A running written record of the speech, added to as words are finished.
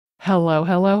Hello,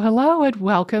 hello, hello, and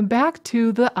welcome back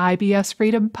to the IBS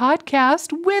Freedom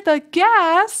Podcast with a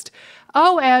guest.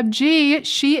 OMG,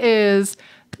 she is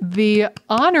the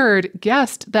honored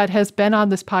guest that has been on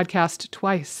this podcast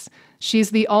twice.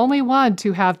 She's the only one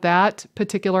to have that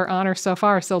particular honor so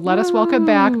far. So let us welcome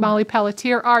back Molly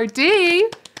Pelletier,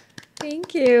 RD.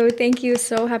 Thank you. Thank you.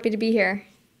 So happy to be here.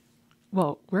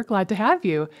 Well, we're glad to have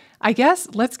you. I guess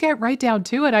let's get right down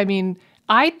to it. I mean,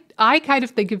 I kind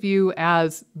of think of you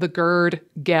as the GERD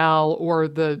gal or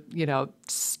the,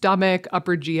 stomach,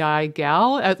 upper GI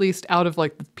gal, at least out of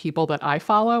like the people that I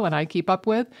follow and I keep up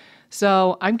with.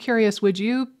 So I'm curious, would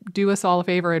you do us all a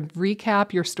favor and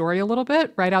recap your story a little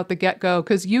bit right out the get-go?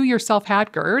 Because you yourself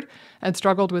had GERD and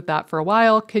struggled with that for a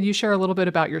while. Can you share a little bit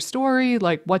about your story?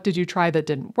 Like, what did you try that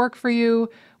didn't work for you?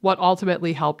 What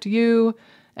ultimately helped you?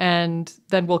 And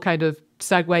then we'll kind of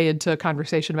segue into a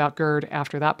conversation about GERD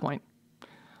after that point.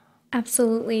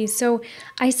 Absolutely. So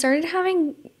I started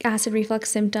having acid reflux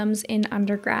symptoms in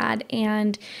undergrad.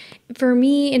 And for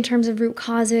me, in terms of root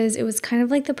causes, it was kind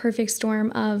of like the perfect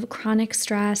storm of chronic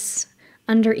stress,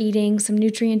 under eating, some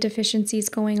nutrient deficiencies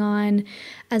going on,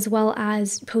 as well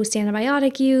as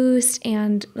post-antibiotic use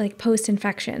and like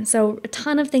post-infection. So a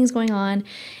ton of things going on.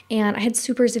 And I had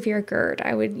super severe GERD.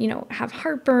 I would, have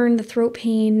heartburn, the throat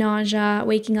pain, nausea,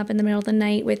 waking up in the middle of the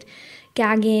night with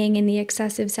gagging and the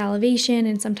excessive salivation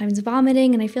and sometimes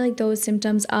vomiting. And I feel like those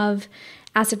symptoms of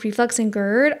acid reflux and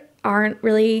GERD aren't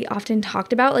really often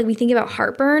talked about. Like we think about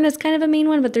heartburn as kind of a main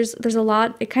one, but there's a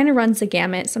lot, it kind of runs the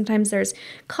gamut. Sometimes there's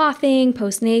coughing,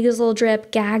 postnasal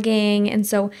drip, gagging. And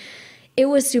so it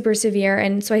was super severe.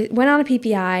 And so I went on a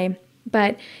PPI,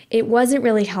 but it wasn't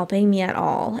really helping me at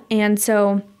all. And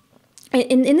so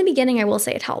in the beginning, I will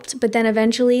say it helped, but then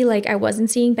eventually, like I wasn't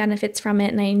seeing benefits from it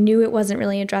and I knew it wasn't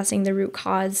really addressing the root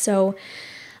cause. So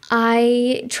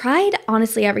I tried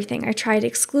honestly everything. I tried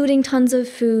excluding tons of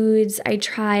foods. I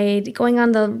tried going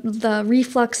on the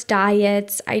reflux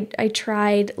diets. I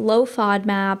tried low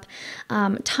FODMAP,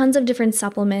 tons of different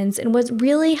supplements. And what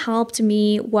really helped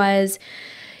me was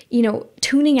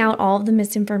tuning out all of the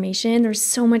misinformation. There's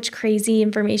so much crazy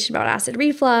information about acid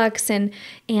reflux and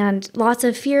lots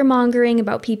of fear mongering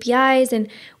about PPIs. And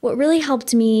what really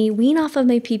helped me wean off of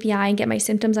my PPI and get my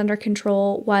symptoms under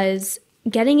control was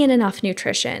getting in enough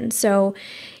nutrition. So,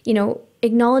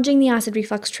 acknowledging the acid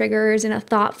reflux triggers in a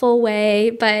thoughtful way,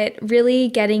 but really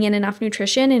getting in enough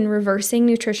nutrition and reversing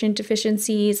nutrition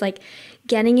deficiencies, like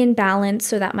getting in balance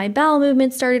so that my bowel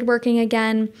movement started working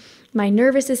again. My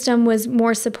nervous system was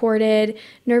more supported.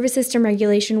 Nervous system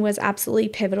regulation was absolutely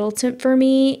pivotal for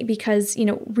me because,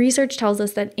 research tells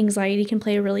us that anxiety can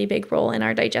play a really big role in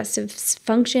our digestive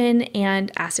function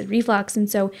and acid reflux. And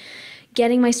so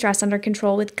getting my stress under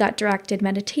control with gut-directed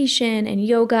meditation and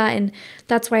yoga, and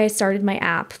that's why I started my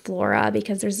app, Flora,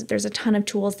 because there's a ton of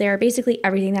tools there. Basically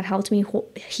everything that helped me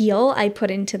heal, I put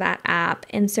into that app.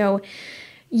 And so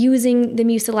using the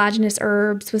mucilaginous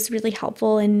herbs was really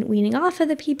helpful in weaning off of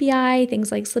the PPI,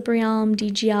 things like slippery elm,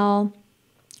 DGL,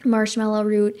 marshmallow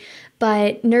root,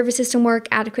 but nervous system work,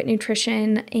 adequate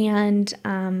nutrition, and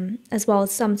as well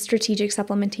as some strategic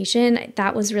supplementation,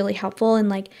 that was really helpful in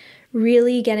like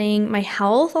really getting my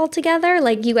health all together.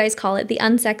 Like you guys call it the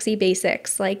unsexy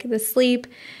basics, like the sleep,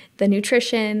 the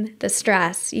nutrition, the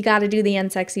stress. You got to do the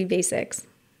unsexy basics.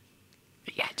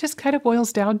 Yeah, it just kind of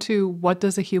boils down to what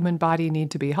does a human body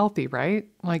need to be healthy, right?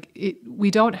 Like we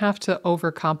don't have to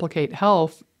overcomplicate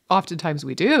health. Oftentimes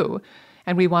we do.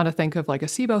 And we want to think of like a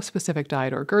SIBO-specific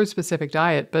diet or a GERD-specific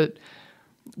diet. But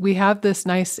we have this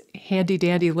nice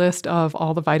handy-dandy list of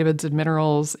all the vitamins and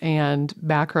minerals and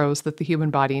macros that the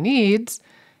human body needs.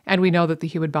 And we know that the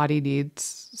human body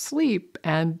needs sleep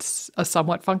and a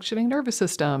somewhat functioning nervous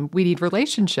system. We need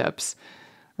relationships.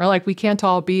 Right? Like we can't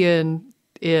all be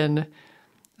in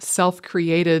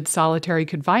self-created solitary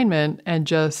confinement and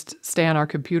just stay on our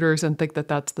computers and think that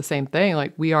that's the same thing.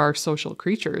 Like we are social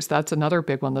creatures. That's another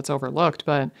big one that's overlooked.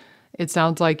 But it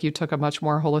sounds like you took a much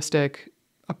more holistic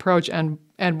approach and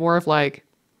more of like,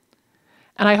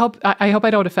 and I hope I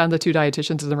don't offend the two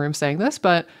dietitians in the room saying this,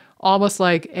 but almost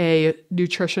like a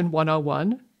nutrition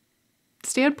 101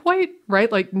 standpoint,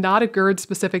 right? Like not a GERD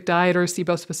specific diet or a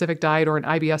SIBO specific diet or an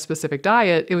IBS specific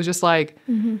diet. It was just like,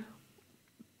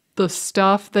 the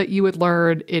stuff that you would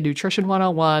learn in Nutrition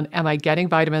 101, am I getting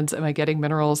vitamins? Am I getting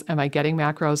minerals? Am I getting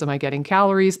macros? Am I getting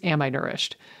calories? Am I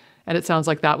nourished? And it sounds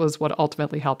like that was what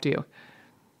ultimately helped you.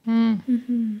 Yeah,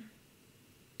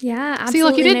 absolutely. See,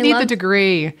 look, you didn't need the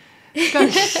degree. You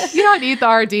don't need the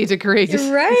RD degree.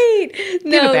 Just Right.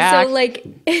 No, back. so like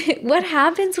what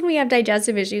happens when we have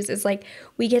digestive issues is like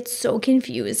we get so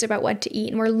confused about what to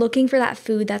eat and we're looking for that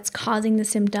food that's causing the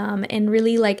symptom, and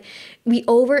really like we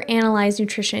overanalyze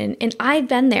nutrition. And I've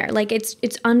been there. Like it's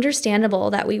understandable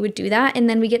that we would do that, and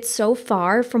then we get so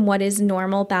far from what is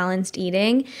normal balanced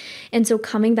eating. And so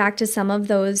coming back to some of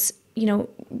those, you know,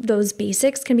 those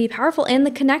basics can be powerful. And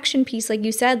the connection piece, like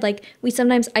you said, like we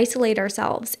sometimes isolate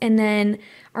ourselves, and then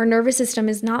our nervous system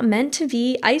is not meant to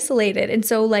be isolated. And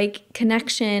so like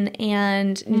connection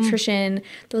and nutrition,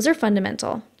 those are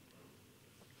fundamental.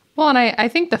 Well, and I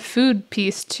think the food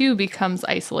piece too becomes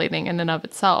isolating in and of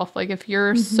itself. Like if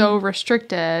you're so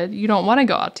restricted, you don't want to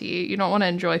go out to eat. You don't want to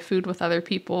enjoy food with other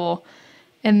people.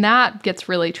 And that gets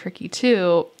really tricky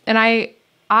too. And I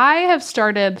have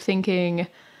started thinking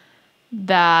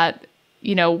that,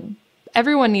 you know,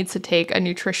 everyone needs to take a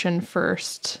nutrition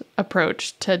first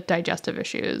approach to digestive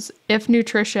issues. If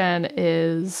nutrition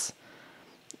is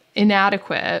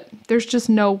inadequate, there's just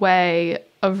no way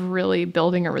of really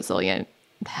building a resilient,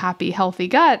 happy, healthy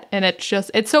gut. And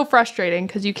it's so frustrating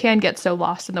because you can get so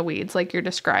lost in the weeds like you're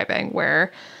describing,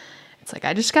 where it's like,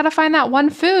 I just got to find that one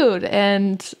food.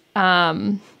 And,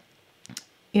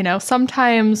 you know,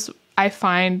 sometimes I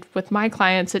find with my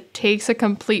clients, it takes a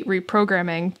complete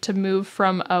reprogramming to move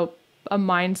from a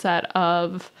mindset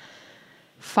of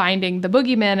finding the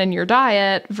boogeyman in your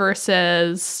diet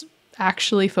versus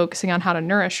actually focusing on how to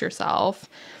nourish yourself.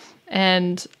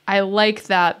 And I like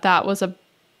that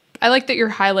I like that you're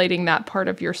highlighting that part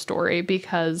of your story,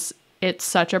 because it's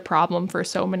such a problem for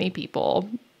so many people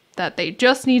that they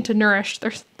just need to nourish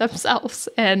themselves.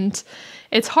 And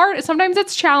it's hard. Sometimes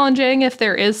it's challenging if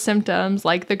there is symptoms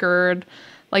like the GERD,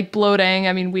 like bloating.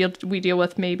 I mean, we deal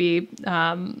with maybe,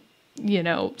 you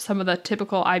know, some of the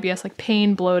typical IBS, like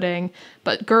pain, bloating,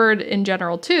 but GERD in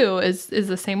general too is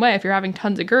the same way. If you're having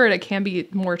tons of GERD, it can be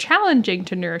more challenging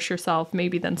to nourish yourself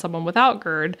maybe than someone without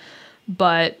GERD.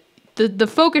 But the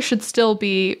focus should still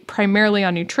be primarily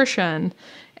on nutrition,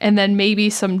 and then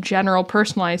maybe some general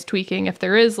personalized tweaking if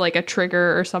there is like a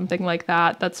trigger or something like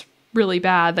that that's really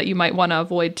bad that you might want to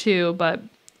avoid too. But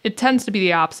it tends to be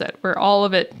the opposite, where all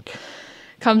of it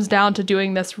comes down to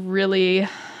doing this really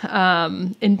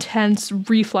intense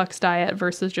reflux diet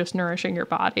versus just nourishing your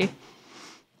body.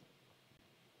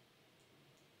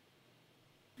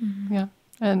 Yeah.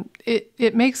 And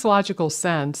it makes logical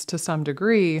sense to some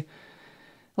degree.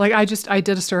 Like I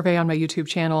did a survey on my YouTube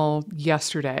channel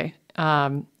yesterday.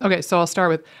 Okay, so I'll start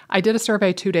with, I did a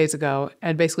survey 2 days ago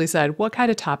and basically said, what kind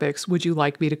of topics would you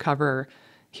like me to cover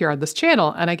here on this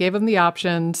channel? And I gave them the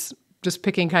options, just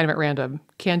picking kind of at random: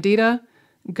 Candida,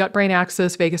 gut-brain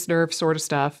axis, vagus nerve sort of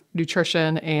stuff,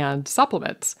 nutrition, and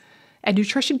supplements. And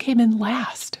nutrition came in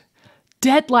last,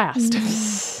 dead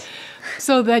last.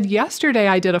 So then yesterday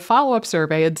I did a follow-up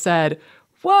survey and said,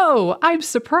 whoa, I'm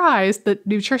surprised that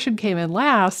nutrition came in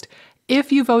last.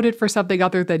 If you voted for something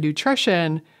other than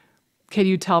nutrition, can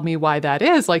you tell me why that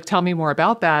is? Like, tell me more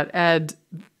about that. And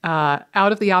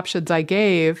out of the options I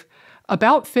gave,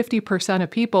 about 50%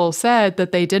 of people said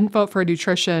that they didn't vote for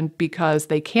nutrition because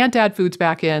they can't add foods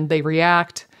back in, they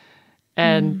react.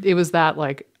 And it was that,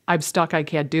 like, I'm stuck, I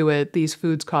can't do it, these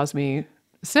foods cause me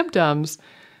symptoms.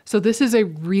 So this is a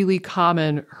really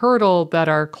common hurdle that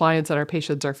our clients and our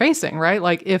patients are facing, right?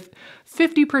 Like if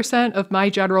 50% of my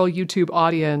general YouTube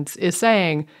audience is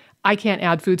saying, I can't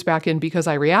add foods back in because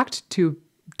I react too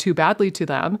badly to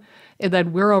them, and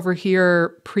then we're over here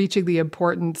preaching the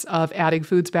importance of adding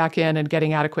foods back in and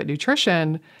getting adequate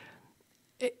nutrition,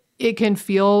 it can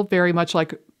feel very much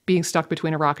like being stuck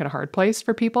between a rock and a hard place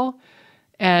for people.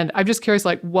 And I'm just curious,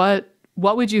 like, what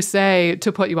would you say,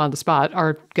 to put you on the spot,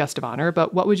 our guest of honor,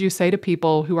 but what would you say to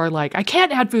people who are like, I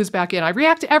can't add foods back in, I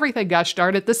react to everything, gosh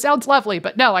darn it, this sounds lovely,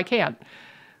 but no, I can't?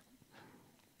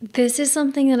 This is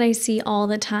something that I see all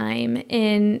the time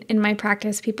in my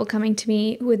practice, people coming to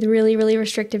me with really, really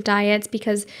restrictive diets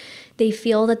because they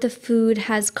feel that the food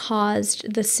has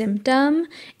caused the symptom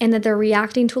and that they're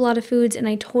reacting to a lot of foods. And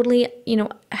I totally,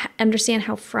 understand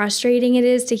how frustrating it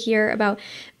is to hear about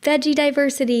veggie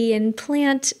diversity and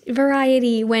plant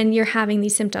variety when you're having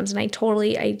these symptoms. And I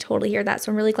totally hear that.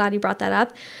 So I'm really glad you brought that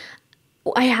up.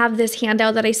 I have this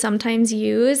handout that I sometimes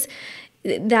use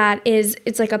that is,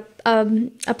 it's like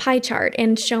a pie chart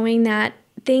and showing that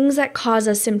things that cause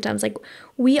us symptoms, like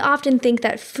we often think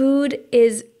that food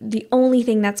is the only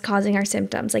thing that's causing our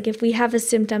symptoms. Like if we have a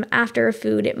symptom after a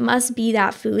food, it must be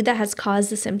that food that has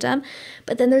caused the symptom.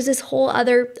 But then there's this whole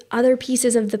other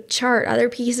pieces of the chart, other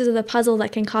pieces of the puzzle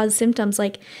that can cause symptoms,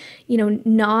 like,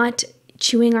 not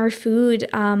chewing our food,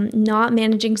 not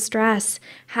managing stress,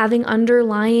 having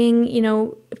underlying,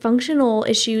 functional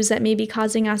issues that may be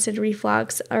causing acid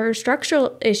reflux or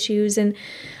structural issues, and,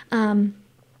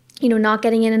 not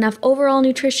getting in enough overall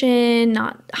nutrition,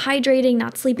 not hydrating,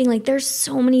 not sleeping. Like, there's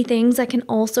so many things that can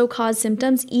also cause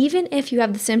symptoms. Even if you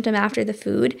have the symptom after the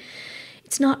food,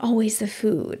 it's not always the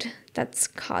food that's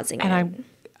causing it. And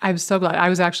I'm so glad. I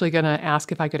was actually going to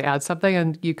ask if I could add something,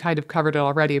 and you kind of covered it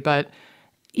already. But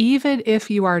even if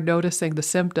you are noticing the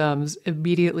symptoms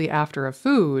immediately after a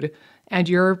food and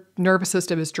your nervous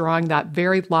system is drawing that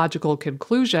very logical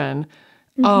conclusion,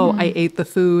 oh, I ate the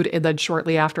food and then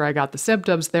shortly after I got the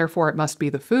symptoms, therefore it must be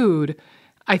the food.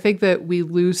 I think that we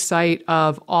lose sight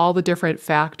of all the different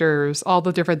factors, all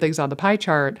the different things on the pie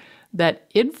chart that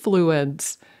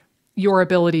influence your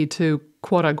ability to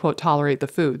quote unquote tolerate the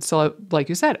food. So like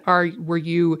you said, were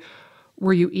you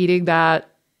eating that?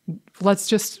 Let's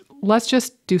just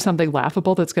do something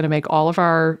laughable that's going to make all of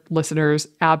our listeners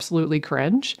absolutely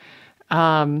cringe.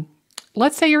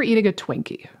 Let's say you're eating a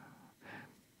Twinkie.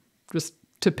 Just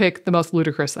to pick the most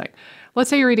ludicrous thing. Let's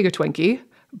say you're eating a Twinkie,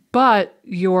 but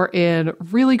you're in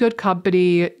really good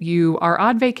company. You are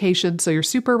on vacation, so you're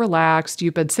super relaxed.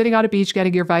 You've been sitting on a beach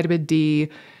getting your vitamin D.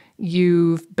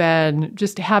 You've been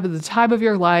just having the time of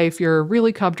your life. You're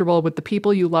really comfortable with the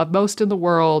people you love most in the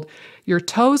world. Your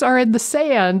toes are in the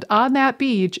sand on that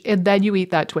beach, and then you eat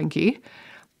that Twinkie.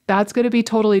 That's going to be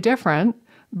totally different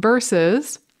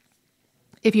versus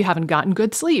if you haven't gotten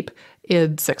good sleep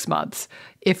in 6 months.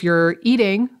 If you're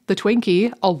eating the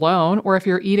Twinkie alone, or if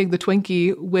you're eating the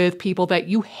Twinkie with people that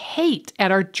you hate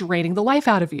and are draining the life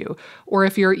out of you, or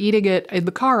if you're eating it in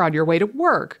the car on your way to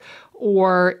work,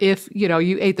 or if,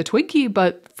 you ate the Twinkie,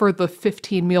 but for the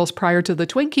 15 meals prior to the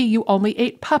Twinkie, you only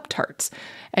ate Pop-Tarts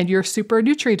and you're super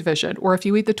nutrient deficient. Or if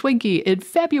you eat the Twinkie in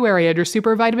February and you're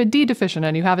super vitamin D deficient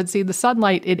and you haven't seen the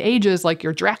sunlight in ages like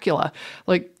you're Dracula.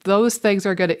 Like, those things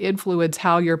are going to influence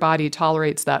how your body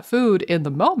tolerates that food in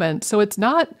the moment. So it's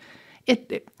not,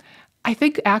 I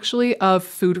think actually of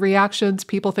food reactions,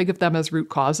 people think of them as root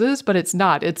causes, but it's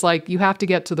not. It's like you have to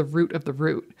get to the root of the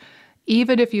root.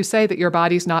 Even if you say that your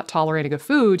body's not tolerating a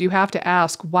food, you have to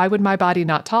ask, why would my body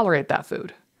not tolerate that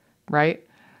food? Right?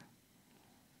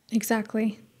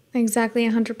 Exactly.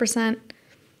 100%.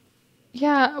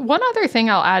 Yeah. One other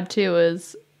thing I'll add too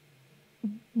is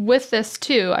with this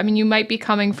too, I mean, you might be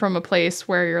coming from a place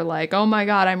where you're like, oh my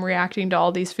God, I'm reacting to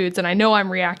all these foods and I know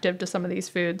I'm reactive to some of these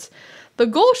foods. The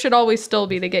goal should always still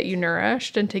be to get you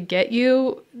nourished and to get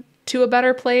you to a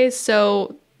better place.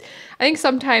 So I think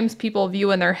sometimes people view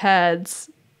in their heads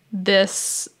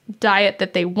this diet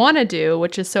that they want to do,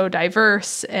 which is so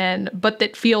diverse but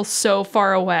that feels so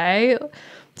far away.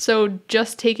 So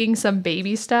just taking some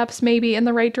baby steps maybe in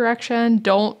the right direction.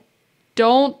 Don't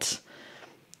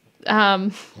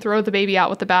throw the baby out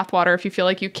with the bathwater if you feel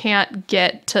like you can't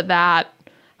get to that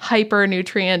hyper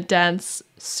nutrient dense,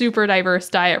 super diverse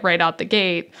diet right out the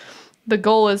gate. The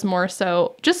goal is more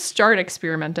so just start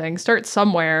experimenting, start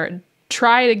somewhere.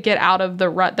 Try to get out of the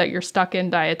rut that you're stuck in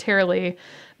dietarily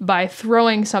by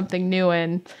throwing something new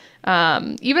in.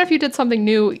 Even if you did something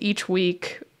new each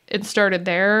week and started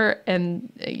there and,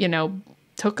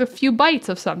 took a few bites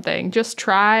of something, just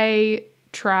try.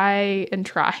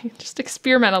 Just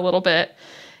experiment a little bit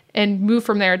and move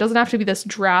from there. It doesn't have to be this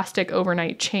drastic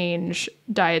overnight change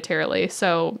dietarily.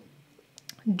 So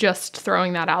just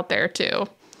throwing that out there too.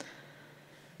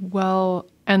 Well,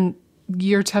 and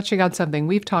you're touching on something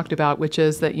we've talked about, which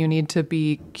is that you need to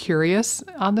be curious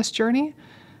on this journey,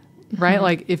 right? Mm-hmm.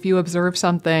 Like, if you observe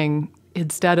something,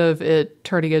 instead of it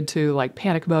turning into like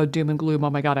panic mode, doom and gloom, oh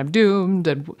my God, I'm doomed,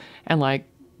 and like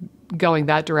going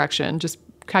that direction, just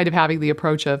kind of having the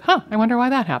approach of, I wonder why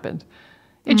that happened.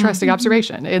 Interesting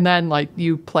observation. And then like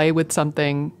you play with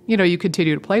something, you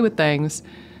continue to play with things.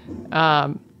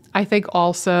 I think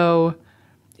also,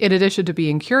 in addition to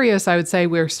being curious, I would say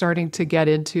we're starting to get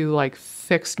into like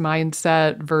fixed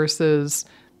mindset versus,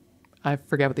 I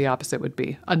forget what the opposite would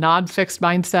be, a non-fixed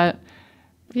mindset,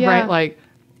 right? Like,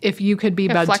 if you could be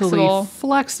mentally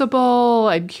flexible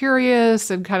and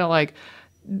curious and kind of like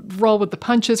roll with the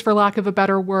punches, for lack of a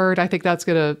better word, I think that's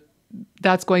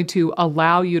going to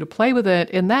allow you to play with it.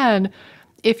 And then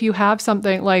if you have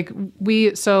something like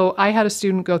so I had a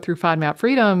student go through FODMAP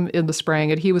Freedom in the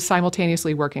spring, and he was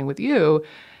simultaneously working with you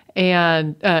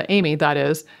and Amy, that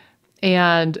is.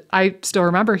 And I still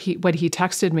remember when he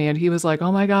texted me and he was like,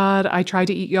 oh my God, I tried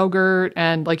to eat yogurt.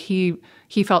 And like he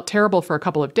felt terrible for a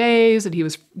couple of days and he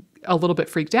was a little bit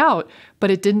freaked out,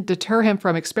 but it didn't deter him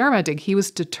from experimenting. He was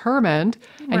determined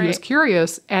and he was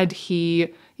curious, and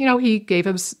he gave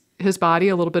his body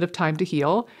a little bit of time to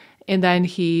heal. And then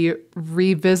he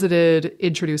revisited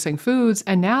introducing foods,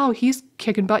 and now he's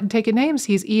kicking butt and taking names.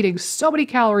 He's eating so many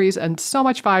calories and so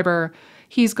much fiber.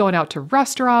 He's going out to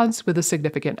restaurants with a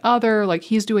significant other. Like,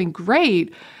 he's doing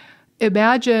great.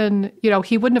 Imagine,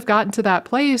 he wouldn't have gotten to that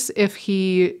place if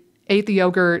he ate the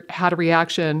yogurt, had a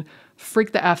reaction,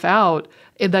 freaked the F out,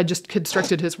 and then just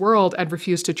constricted his world and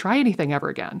refused to try anything ever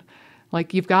again.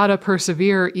 Like, you've got to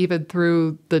persevere even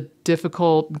through the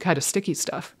difficult and kind of sticky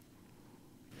stuff.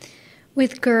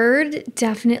 With GERD,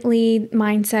 definitely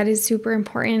mindset is super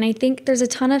important. And I think there's a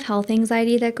ton of health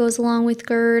anxiety that goes along with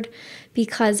GERD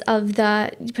because of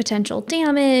the potential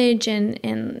damage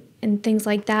and things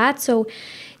like that. So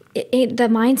the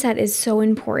mindset is so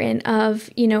important of,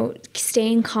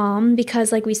 staying calm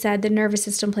because, like we said, the nervous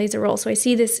system plays a role. So I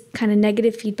see this kind of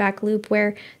negative feedback loop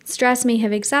where stress may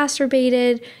have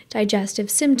exacerbated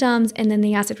digestive symptoms, and then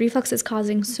the acid reflux is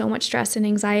causing so much stress and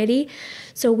anxiety.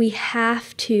 So we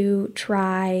have to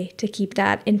try to keep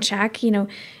that in check.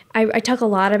 I talk a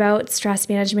lot about stress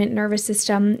management, nervous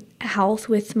system health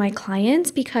with my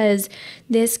clients because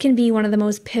this can be one of the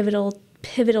most pivotal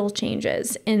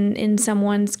changes in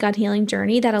someone's gut healing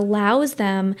journey that allows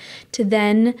them to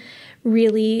then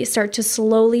really start to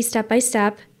slowly, step by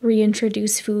step,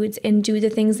 reintroduce foods and do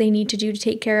the things they need to do to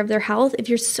take care of their health. If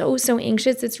you're so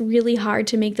anxious, it's really hard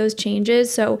to make those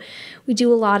changes. So we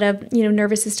do a lot of,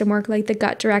 nervous system work like the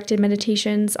gut directed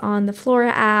meditations on the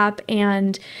Flora app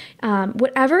and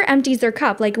whatever empties their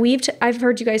cup. Like I've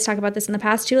heard you guys talk about this in the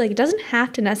past too. Like, it doesn't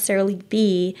have to necessarily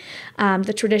be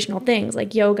the traditional things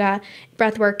like yoga,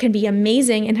 breath work can be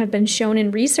amazing and have been shown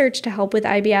in research to help with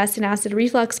IBS and acid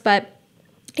reflux, but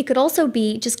it could also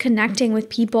be just connecting with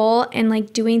people and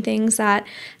like doing things that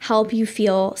help you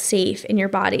feel safe in your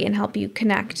body and help you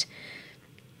connect.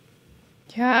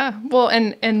 Yeah. Well,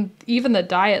 and even the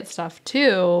diet stuff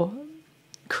too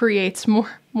creates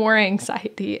more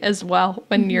anxiety as well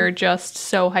when you're just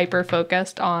so hyper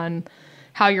focused on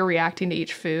how you're reacting to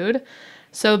each food.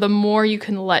 So the more you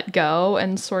can let go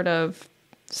and sort of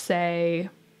say,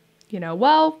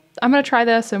 well, I'm going to try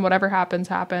this and whatever happens,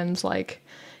 happens. Like,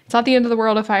 it's not the end of the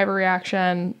world if I have a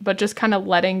reaction, but just kind of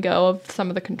letting go of some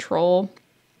of the control.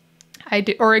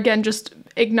 Or again, just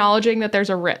acknowledging that there's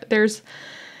a risk.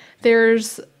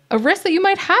 There's a risk that you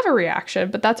might have a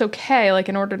reaction, but that's okay. Like,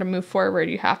 in order to move forward,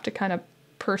 you have to kind of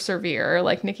persevere.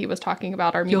 Like Nikki was talking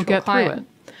about our mutual You'll get client.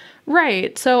 through it.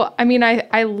 Right. So, I mean,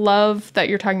 I love that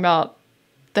you're talking about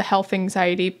the health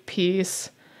anxiety piece.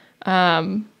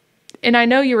 And I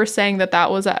know you were saying that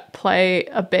was at play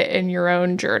a bit in your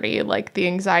own journey, like the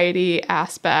anxiety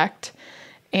aspect.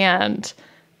 And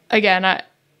again,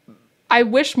 I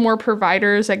wish more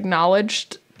providers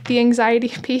acknowledged the anxiety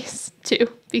piece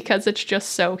too, because it's just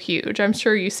so huge. I'm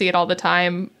sure you see it all the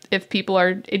time if people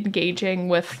are engaging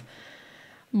with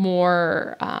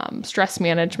more stress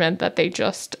management, that they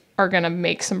just are going to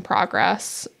make some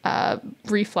progress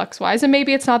reflux wise. And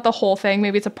maybe it's not the whole thing.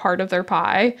 Maybe it's a part of their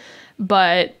pie,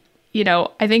 but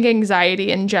I think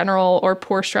anxiety in general or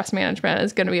poor stress management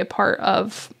is going to be a part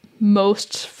of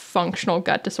most functional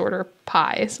gut disorder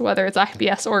pies, whether it's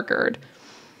IBS or GERD.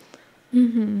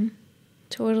 Mm-hmm.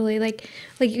 Totally. Like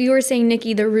you were saying,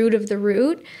 Nikki, the root of the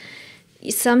root.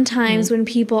 Sometimes when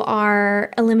people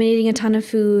are eliminating a ton of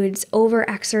foods, over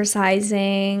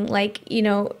exercising,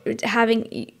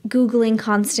 Googling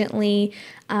constantly,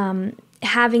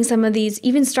 having some of these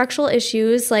even structural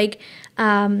issues,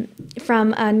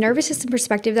 from a nervous system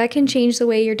perspective, that can change the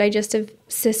way your digestive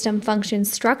system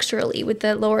functions structurally with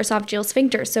the lower esophageal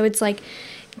sphincter. So it's like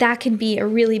that can be a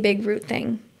really big root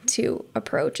thing to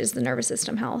approach, is the nervous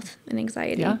system health and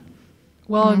anxiety. Yeah.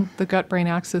 Well, and the gut-brain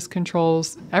axis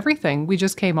controls everything. We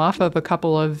just came off of a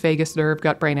couple of vagus nerve,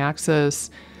 gut-brain axis,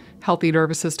 healthy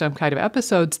nervous system kind of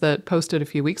episodes that posted a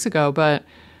few weeks ago. But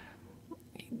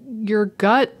your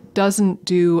gut doesn't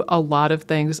do a lot of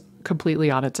things completely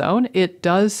on its own. It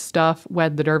does stuff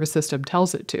when the nervous system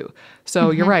tells it to.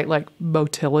 So you're right, like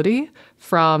motility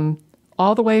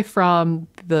all the way from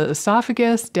the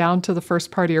esophagus down to the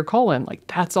first part of your colon, like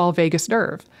that's all vagus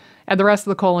nerve. And the rest of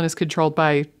the colon is controlled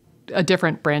by a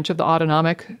different branch of the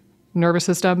autonomic nervous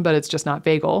system, but it's just not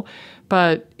vagal.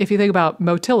 But if you think about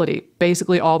motility,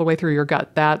 basically all the way through your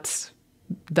gut, that's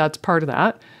part of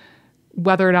that.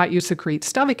 Whether or not you secrete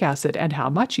stomach acid and how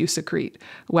much you secrete,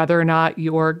 whether or not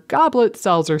your goblet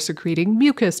cells are secreting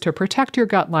mucus to protect your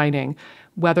gut lining,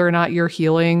 whether or not you're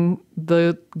healing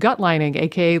the gut lining,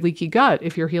 aka leaky gut.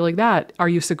 If you're healing that, are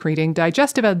you secreting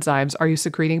digestive enzymes? Are you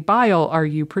secreting bile? Are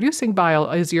you producing bile?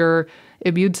 Is your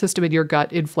immune system in your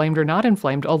gut inflamed or not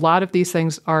inflamed? A lot of these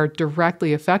things are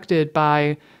directly affected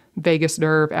by vagus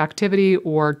nerve activity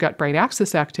or gut-brain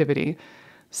axis activity.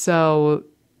 So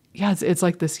yeah, it's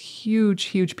like this huge,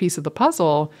 huge piece of the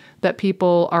puzzle that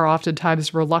people are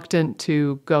oftentimes reluctant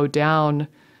to go down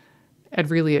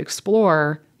and really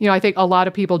explore. I think a lot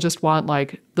of people just want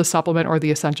like the supplement or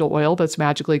the essential oil that's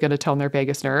magically going to tone their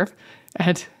vagus nerve.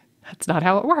 And that's not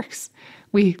how it works.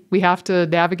 We have to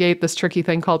navigate this tricky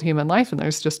thing called human life, and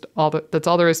there's just that's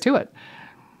all there is to it.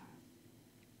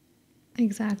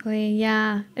 Exactly.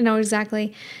 Yeah. No,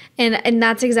 exactly. And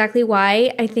that's exactly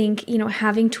why I think,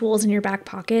 having tools in your back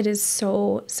pocket is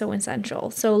so, so essential.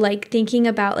 So like thinking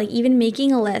about like even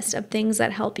making a list of things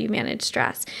that help you manage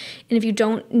stress. And if you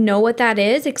don't know what that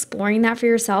is, exploring that for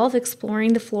yourself,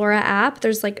 exploring the Flora app,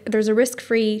 there's a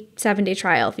risk-free 7-day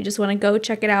trial. If you just want to go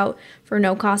check it out for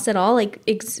no cost at all, like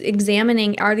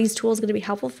examining, are these tools going to be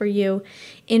helpful for you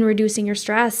in reducing your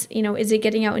stress? Is it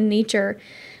getting out in nature?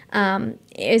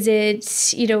 Is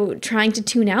it, trying to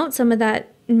tune out some of that,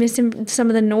 some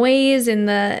of the noise and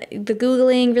the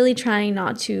Googling, really trying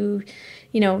not to,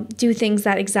 do things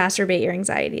that exacerbate your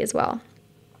anxiety as well.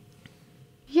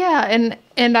 Yeah.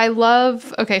 And I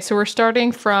love, okay, so we're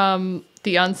starting from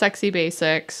the unsexy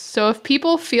basics. So if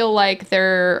people feel like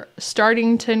they're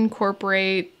starting to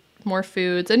incorporate more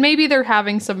foods and maybe they're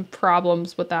having some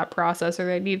problems with that process or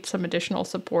they need some additional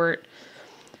support,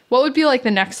 what would be like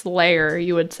the next layer,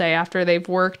 you would say, after they've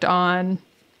worked on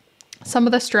some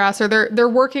of the stress, or they're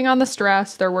working on the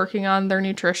stress, they're working on their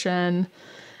nutrition,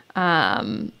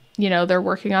 they're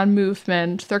working on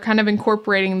movement, they're kind of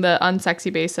incorporating the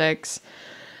unsexy basics.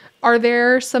 Are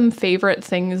there some favorite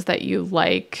things that you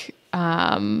like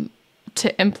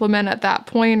to implement at that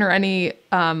point, or any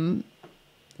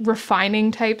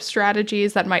refining type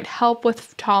strategies that might help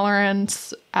with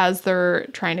tolerance as they're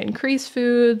trying to increase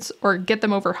foods or get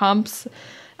them over humps?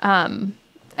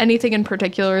 Anything in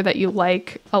particular that you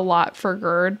like a lot for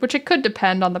GERD, which it could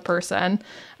depend on the person.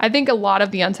 I think a lot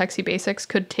of the unsexy basics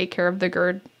could take care of the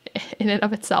GERD in and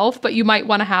of itself, but you might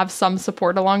want to have some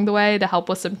support along the way to help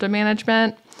with symptom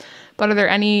management. But are there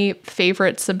any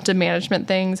favorite symptom management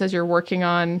things as you're working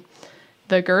on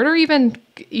the GERD, or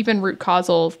even root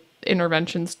causal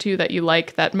interventions too, that you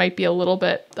like that might be a little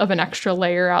bit of an extra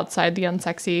layer outside the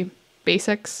unsexy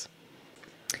basics?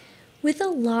 With a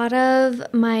lot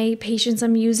of my patients,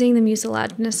 I'm using the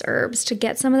mucilaginous herbs to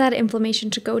get some of that inflammation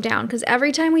to go down, because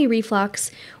every time we reflux,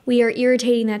 we are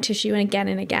irritating that tissue again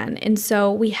and again. And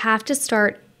so we have to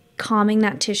start calming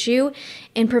that tissue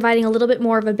and providing a little bit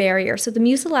more of a barrier. So the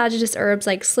mucilaginous herbs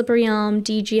like slippery elm,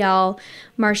 DGL,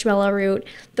 marshmallow root,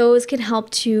 those can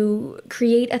help to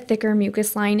create a thicker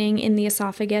mucus lining in the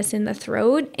esophagus and the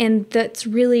throat. And that's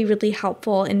really, really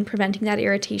helpful in preventing that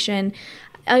irritation.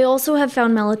 I also have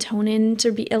found melatonin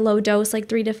to be a low dose, like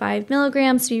 3 to 5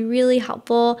 milligrams, to be really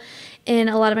helpful in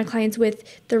a lot of my clients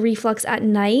with the reflux at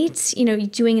night.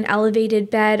 Doing an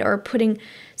elevated bed or putting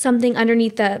something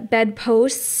underneath the bed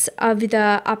posts of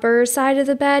the upper side of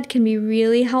the bed can be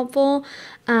really helpful.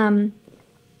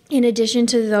 In addition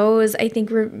to those, I think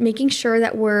we're making sure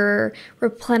that we're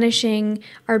replenishing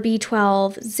our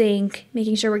B12, zinc,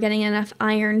 making sure we're getting enough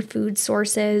iron food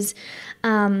sources,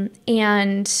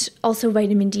 and also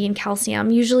vitamin D and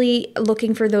calcium. Usually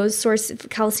looking for those sources of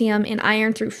calcium and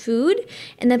iron through food,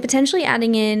 and then potentially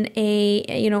adding in a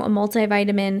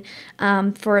multivitamin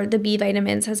for the B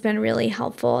vitamins has been really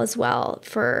helpful as well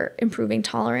for improving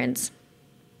tolerance.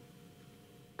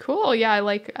 Cool. Yeah, I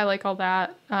like all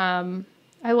that.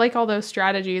 I like all those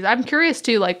strategies. I'm curious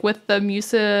too, like with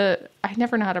the I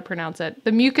never know how to pronounce it,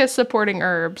 the mucus supporting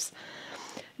herbs.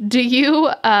 Do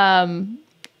you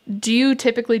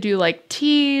typically do like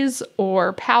teas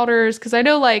or powders? Because I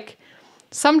know like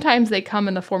sometimes they come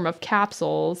in the form of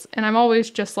capsules, and I'm always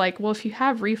just like, well, if you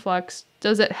have reflux,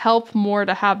 does it help more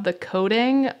to have the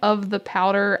coating of the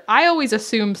powder? I always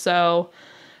assume so,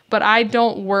 but I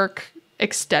don't work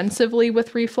extensively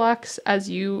with reflux as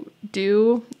you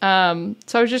do. So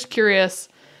I was just curious,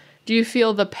 do you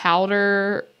feel the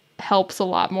powder helps a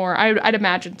lot more? I'd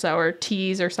imagine so, or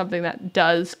teas or something that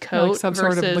does coat, like some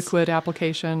sort of liquid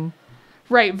application.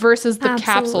 Right, versus the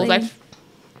Absolutely. capsules.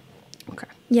 Okay.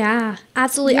 Yeah,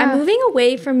 absolutely. Yeah. I'm moving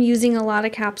away from using a lot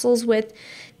of capsules with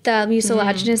the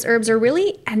mucilaginous herbs, or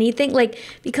really anything, like,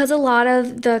 because a lot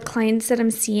of the clients that I'm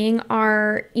seeing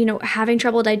are, having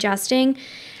trouble digesting.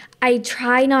 I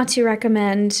try not to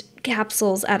recommend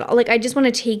capsules at all. Like, I just want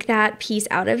to take that piece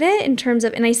out of it in terms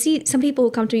of, and I see some people who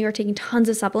come to me are taking tons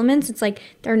of supplements. It's like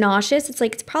they're nauseous. It's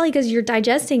like, it's probably because you're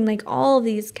digesting like all of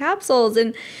these capsules.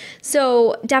 And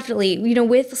so definitely,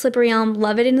 with slippery elm,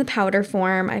 love it in the powder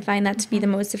form. I find that to be the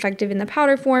most effective in the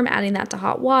powder form, adding that to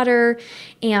hot water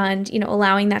and,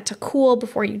 allowing that to cool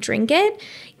before you drink it.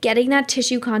 Getting that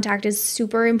tissue contact is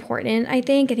super important, I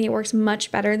think. I think it works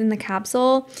much better than the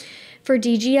capsule. For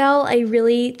DGL, I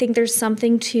really think there's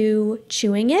something to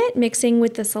chewing it, mixing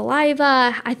with the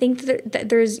saliva. I think that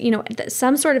there's,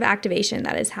 some sort of activation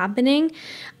that is happening.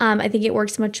 I think it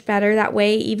works much better that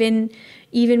way, even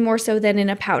more so than in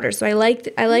a powder. So I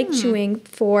like chewing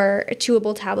for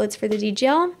chewable tablets for the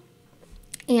DGL.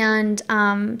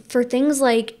 And for things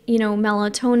like,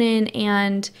 melatonin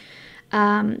and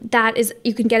that is,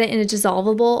 you can get it in a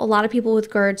dissolvable. A lot of people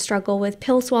with GERD struggle with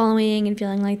pill swallowing and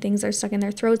feeling like things are stuck in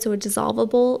their throat. So a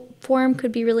dissolvable form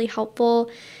could be really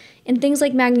helpful. And things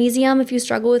like magnesium, if you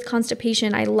struggle with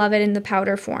constipation, I love it in the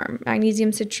powder form.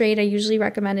 Magnesium citrate, I usually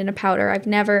recommend in a powder. I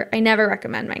never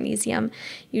recommend magnesium,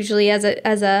 usually as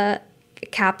a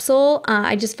capsule.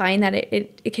 I just find that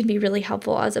it can be really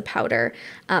helpful as a powder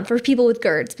for people with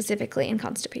GERD specifically and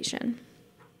constipation.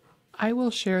 I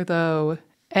will share though,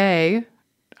 I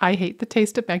hate the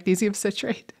taste of magnesium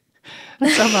citrate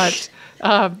so much.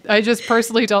 I just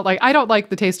personally I don't like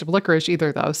the taste of licorice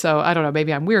either though. So I don't know,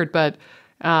 maybe I'm weird, but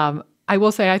I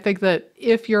will say I think that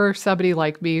if you're somebody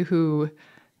like me who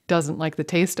doesn't like the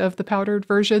taste of the powdered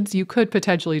versions, you could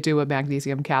potentially do a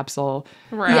magnesium capsule.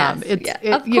 Right.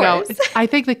 Of course. I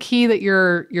think the key that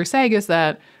you're saying is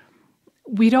that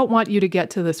we don't want you to get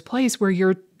to this place where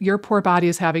your poor body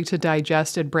is having to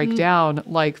digest and break down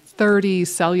like 30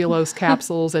 cellulose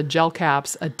capsules and gel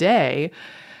caps a day,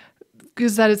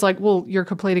 because that is like, well, you're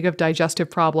complaining of digestive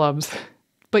problems,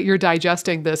 but you're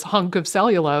digesting this hunk of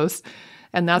cellulose,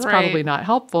 and that's probably not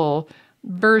helpful.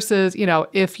 Versus,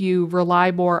 if you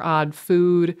rely more on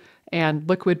food and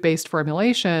liquid-based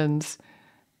formulations,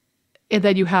 and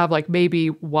then you have like maybe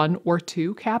 1 or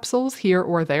 2 capsules here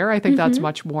or there, I think that's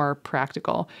much more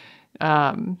practical.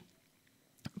 But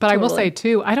I will say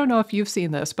too, I don't know if you've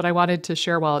seen this, but I wanted to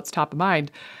share while it's top of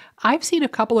mind. I've seen a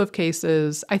couple of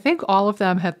cases. I think all of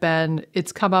them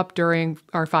it's come up during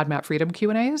our FODMAP Freedom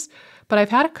Q&As, but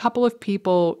I've had a couple of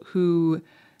people who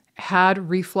had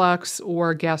reflux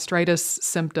or gastritis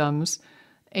symptoms,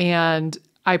 and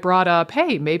I brought up,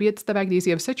 hey, maybe it's the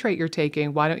magnesium citrate you're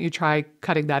taking. Why don't you try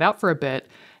cutting that out for a bit?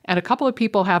 And a couple of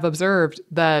people have observed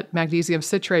that magnesium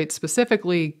citrate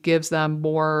specifically gives them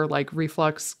more like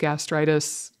reflux,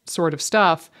 gastritis sort of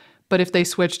stuff. But if they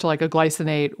switch to like a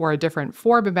glycinate or a different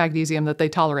form of magnesium, that they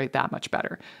tolerate that much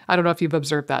better. I don't know if you've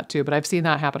observed that too, but I've seen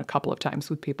that happen a couple of times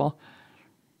with people.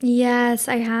 Yes,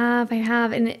 I have.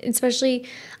 And especially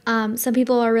some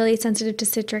people are really sensitive to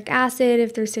citric acid,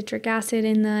 if there's citric acid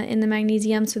in the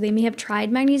magnesium. So they may have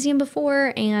tried magnesium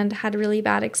before and had a really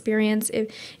bad experience.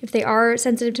 If they are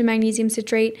sensitive to magnesium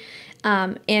citrate,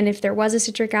 and if there was a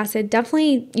citric acid,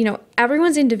 definitely,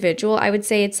 everyone's individual. I would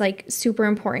say it's like super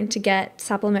important to get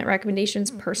supplement recommendations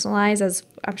personalized, as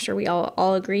I'm sure we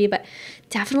all agree, but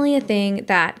definitely a thing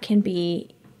that can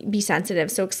be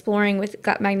sensitive. So exploring with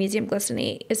gut magnesium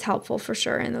glycinate is helpful for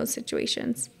sure in those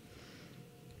situations.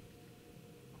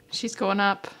 She's going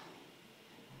up.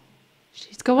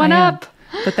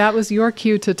 But that was your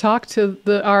cue to talk to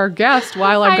our guest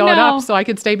while I'm going up so I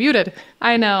can stay muted.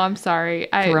 I know. I'm sorry.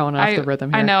 Throwing off the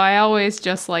rhythm here. I know. I always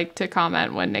just like to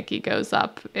comment when Nikki goes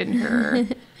up in her...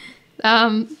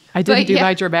 I didn't do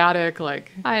my dramatic,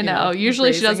 I know.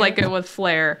 Usually she does it with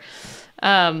flair.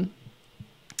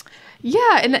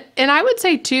 Yeah, and I would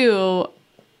say too,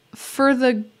 for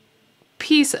the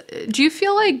piece, do you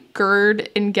feel like GERD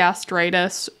and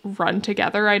gastritis run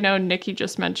together? I know Nikki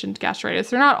just mentioned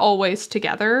gastritis. They're not always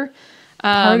together.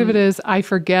 Part of it is I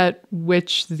forget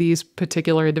which these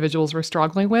particular individuals were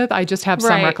struggling with. I just have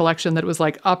some recollection that it was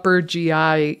like upper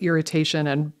GI irritation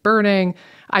and burning.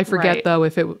 I forget though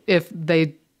if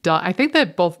they I think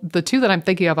that both the two that I'm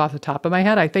thinking of off the top of my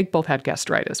head, I think both had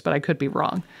gastritis, but I could be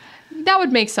wrong. That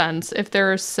would make sense if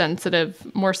they're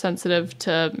more sensitive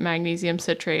to magnesium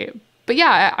citrate. But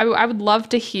yeah, I would love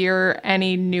to hear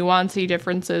any nuancy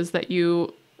differences that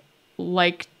you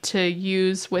like to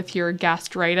use with your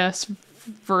gastritis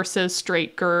versus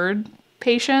straight GERD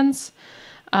patients.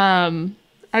 I'd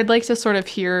like to sort of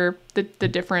hear the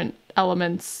different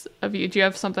elements of you. Do you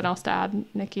have something else to add,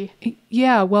 Nikki?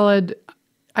 Yeah, well,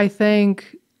 I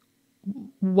think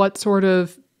what sort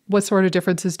of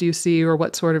differences do you see, or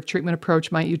what sort of treatment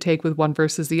approach might you take with one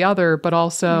versus the other? But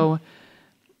also,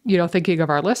 thinking of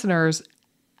our listeners,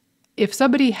 if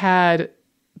somebody had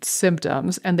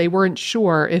symptoms and they weren't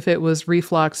sure if it was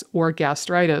reflux or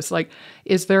gastritis, like,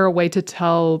 is there a way to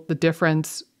tell the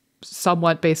difference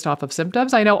somewhat based off of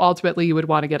symptoms? I know ultimately you would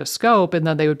want to get a scope and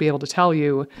then they would be able to tell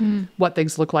you what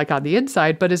things look like on the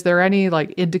inside, but is there any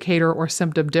like indicator or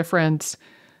symptom difference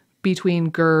between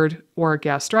GERD or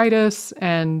gastritis?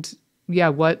 And yeah,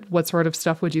 what sort of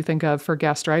stuff would you think of for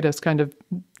gastritis, kind of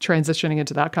transitioning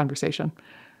into that conversation?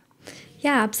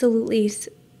 Yeah, absolutely.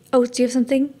 Oh, do you have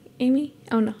something, Amy?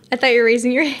 Oh, no. I thought you were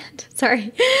raising your hand.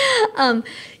 Sorry.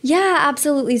 Yeah,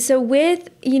 absolutely. So with,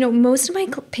 most of my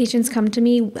patients come to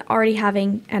me already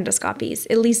having endoscopies,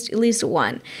 at least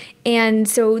one. And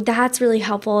so that's really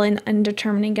helpful in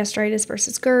determining gastritis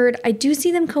versus GERD. I do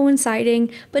see them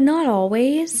coinciding, but not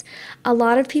always. A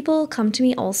lot of people come to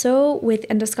me also with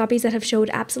endoscopies that have showed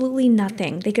absolutely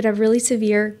nothing. They could have really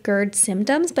severe GERD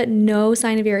symptoms, but no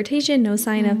sign of irritation, no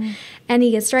sign of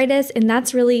any gastritis. And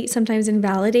that's really sometimes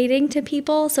invalidating to people.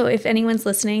 So if anyone's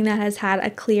listening that has had a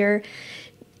clear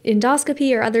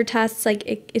endoscopy or other tests,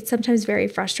 like it's sometimes very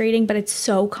frustrating, but it's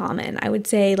so common. I would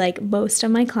say like most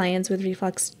of my clients with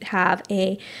reflux have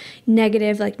a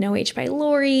negative, like no H.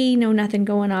 pylori, no nothing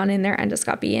going on in their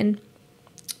endoscopy. And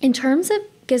in terms of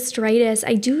gastritis,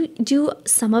 I do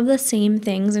some of the same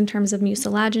things in terms of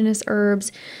mucilaginous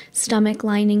herbs, stomach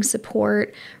lining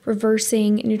support,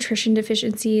 reversing nutrition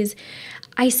deficiencies.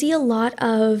 I see a lot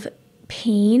of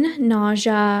pain,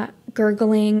 nausea,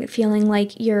 gurgling, feeling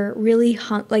like you're really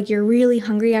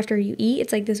hungry after you eat.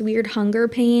 It's like this weird hunger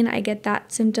pain. I get that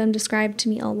symptom described to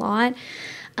me a lot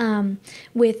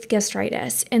with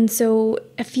gastritis. And so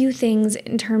a few things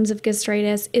in terms of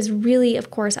gastritis is really, of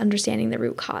course, understanding the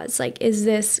root cause. Like, is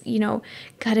this,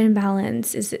 gut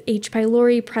imbalance? Is H.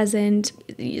 pylori present?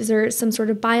 Is there some sort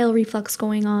of bile reflux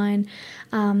going on?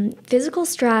 Physical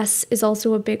stress is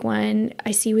also a big one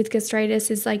I see with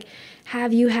gastritis. Is like,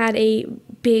 have you had a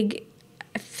big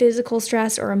physical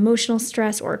stress or emotional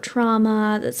stress or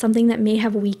trauma, that's something that may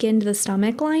have weakened the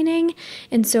stomach lining?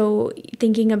 And so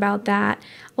thinking about that.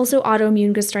 Also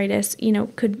autoimmune gastritis,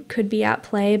 could be at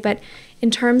play. But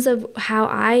in terms of how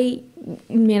I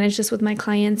manage this with my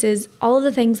clients is all of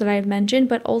the things that I've mentioned,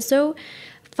 but also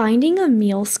finding a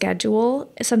meal schedule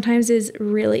sometimes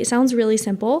it sounds really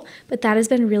simple, but that has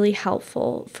been really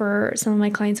helpful for some of my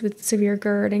clients with severe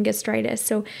GERD and gastritis.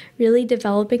 So really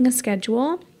developing a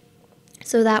schedule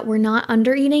so that we're not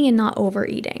under eating and not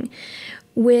overeating.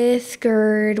 With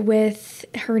GERD, with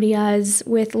hernias,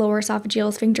 with lower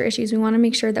esophageal sphincter issues, we want to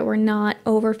make sure that we're not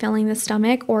overfilling the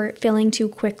stomach or filling too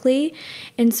quickly.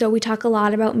 And so we talk a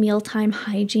lot about mealtime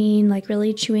hygiene, like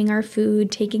really chewing our food,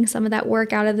 taking some of that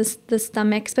work out of the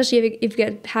stomach, especially if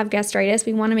you have gastritis.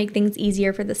 We want to make things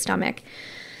easier for the stomach.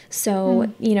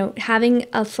 So, having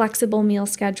a flexible meal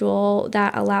schedule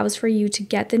that allows for you to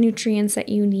get the nutrients that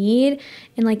you need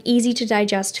and like easy to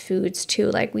digest foods too.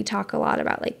 Like we talk a lot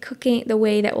about like cooking, the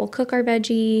way that we'll cook our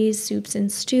veggies, soups and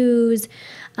stews.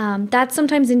 That's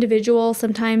sometimes individual.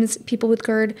 Sometimes people with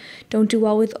GERD don't do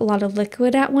well with a lot of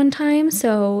liquid at one time.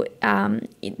 So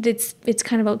it's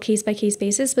kind of a case by case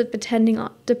basis, but depending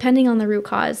on the root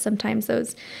cause, sometimes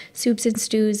those soups and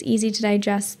stews, easy to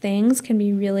digest things can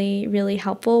be really, really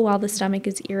helpful while the stomach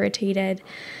is irritated.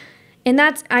 And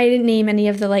I didn't name any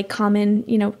of the like common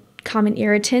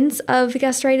irritants of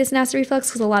gastritis and acid reflux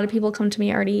because a lot of people come to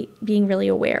me already being really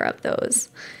aware of those.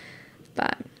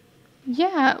 But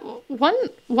yeah,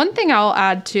 one thing I'll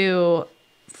add to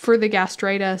for the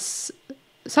gastritis,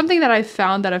 something that I've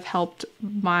found that have helped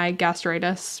my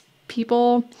gastritis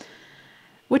people,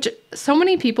 which so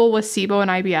many people with SIBO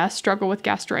and IBS struggle with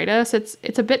gastritis.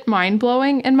 It's a bit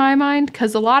mind-blowing in my mind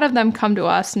because a lot of them come to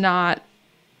us not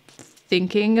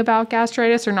thinking about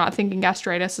gastritis or not thinking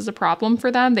gastritis is a problem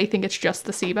for them. They think it's just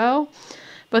the SIBO.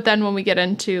 But then when we get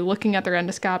into looking at their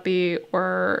endoscopy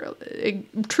or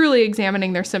truly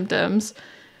examining their symptoms,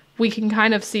 we can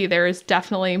kind of see there is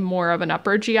definitely more of an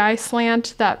upper GI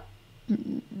slant that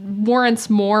warrants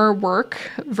more work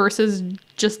versus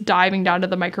just diving down to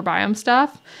the microbiome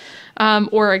stuff.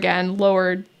 Or again,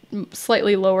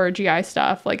 slightly lower GI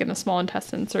stuff like in the small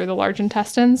intestines or the large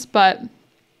intestines. But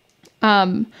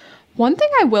one thing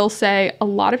I will say, a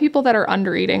lot of people that are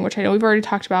under eating, which I know we've already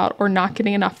talked about, or not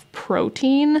getting enough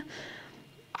protein,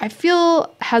 I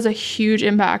feel has a huge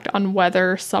impact on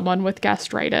whether someone with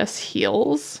gastritis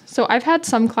heals. So I've had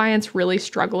some clients really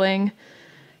struggling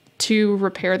to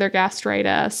repair their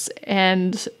gastritis.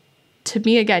 And to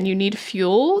me, again, you need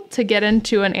fuel to get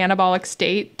into an anabolic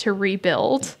state to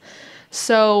rebuild.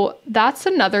 So that's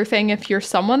another thing. If you're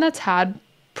someone that's had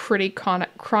pretty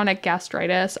chronic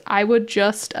gastritis, I would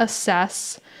just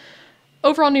assess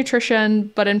overall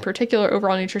nutrition, but in particular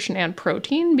overall nutrition and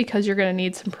protein, because you're going to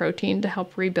need some protein to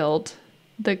help rebuild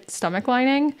the stomach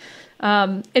lining.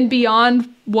 And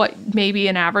beyond what maybe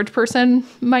an average person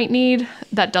might need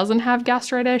that doesn't have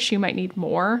gastritis, you might need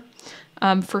more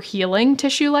for healing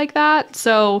tissue like that.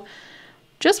 So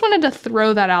just wanted to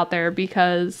throw that out there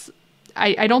because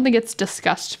I don't think it's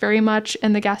discussed very much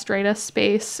in the gastritis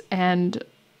space, and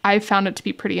I found it to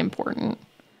be pretty important.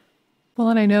 Well,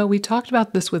 and I know we talked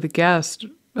about this with a guest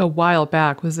a while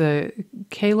back. Was it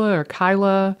Kayla or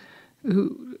Kyla?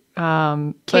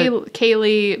 Kaylee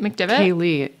McDivitt?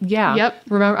 Kaylee, yeah.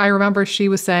 Yep. I remember she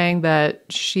was saying that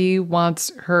she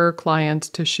wants her clients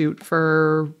to shoot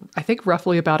for, I think,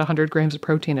 roughly about 100 grams of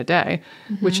protein a day,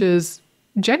 which is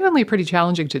genuinely pretty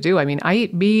challenging to do. I mean, I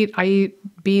eat meat, I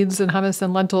eat beans and hummus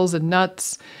and lentils and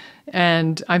nuts,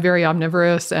 and I'm very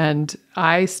omnivorous, and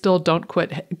I still don't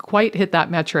quite hit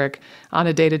that metric on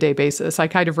a day-to-day basis. I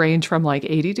kind of range from like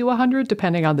 80 to 100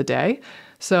 depending on the day.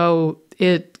 So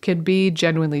it can be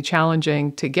genuinely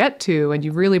challenging to get to, and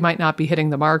you really might not be hitting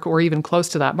the mark or even close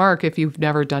to that mark if you've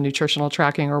never done nutritional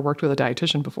tracking or worked with a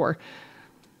dietitian before.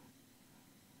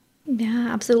 Yeah,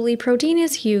 absolutely. Protein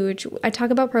is huge. I talk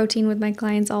about protein with my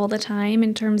clients all the time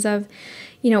in terms of,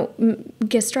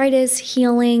 gastritis,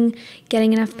 healing,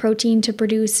 getting enough protein to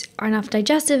produce enough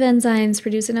digestive enzymes,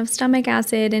 produce enough stomach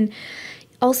acid, and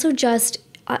also just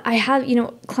I have,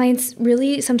 clients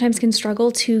really sometimes can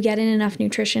struggle to get in enough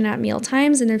nutrition at meal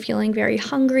times, and they're feeling very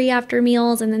hungry after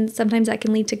meals. And then sometimes that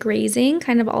can lead to grazing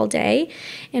kind of all day.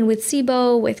 And with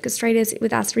SIBO, with gastritis,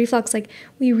 with acid reflux,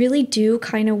 we really do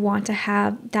kind of want to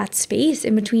have that space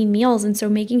in between meals. And so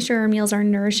making sure our meals are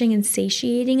nourishing and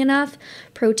satiating enough.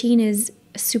 Protein is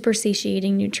a super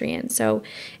satiating nutrient. So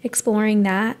exploring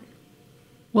that.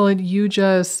 Well, and you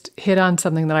just hit on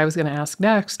something that I was going to ask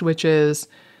next, which is,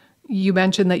 you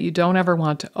mentioned that you don't ever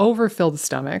want to overfill the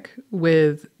stomach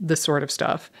with this sort of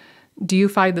stuff. Do you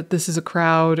find that this is a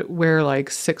crowd where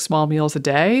 6 small meals a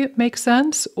day makes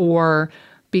sense? Or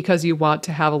because you want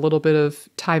to have a little bit of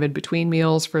time in between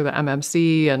meals for the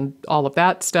MMC and all of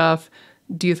that stuff,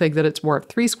 do you think that it's more of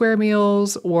 3 square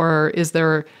meals? Or is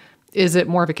it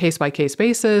more of a case-by-case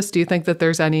basis? Do you think that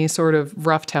there's any sort of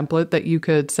rough template that you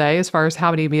could say as far as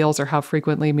how many meals or how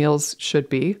frequently meals should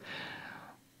be?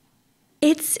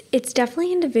 It's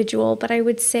definitely individual, but I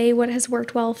would say what has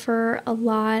worked well for a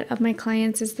lot of my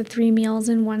clients is the 3 meals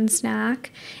and 1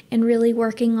 snack, and really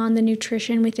working on the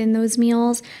nutrition within those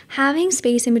meals. Having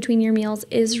space in between your meals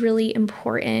is really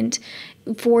important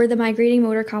for the migrating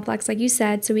motor complex, like you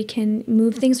said, so we can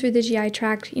move things through the GI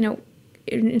tract,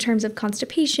 in terms of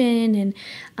constipation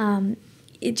and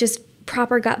it just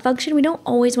proper gut function. We don't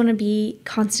always want to be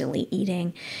constantly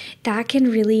eating. That can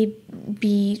really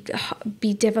be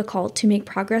difficult to make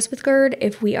progress with GERD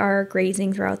if we are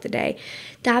grazing throughout the day.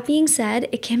 That being said,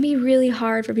 it can be really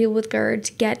hard for people with GERD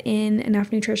to get in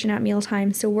enough nutrition at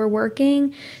mealtime. So we're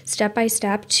working step by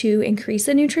step to increase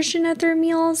the nutrition at their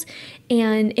meals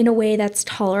and in a way that's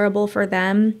tolerable for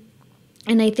them.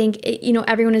 And I think,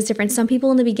 everyone is different. Some people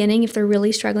in the beginning, if they're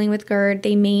really struggling with GERD,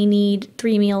 they may need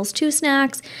 3 meals, 2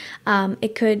 snacks.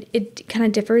 It kind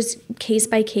of differs case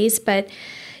by case, but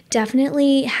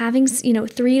definitely having,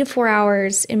 3 to 4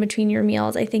 hours in between your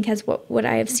meals, I think has what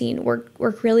I have seen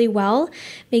work really well.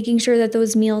 Making sure that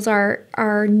those meals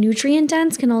are nutrient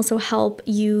dense can also help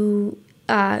you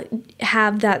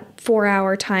have that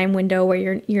 4-hour time window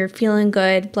where you're feeling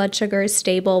good, blood sugar is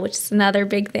stable, which is another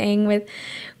big thing with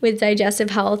digestive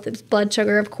health. It's blood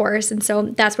sugar, of course, and so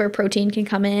that's where protein can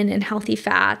come in, and healthy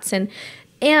fats, and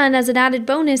as an added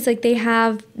bonus, they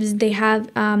have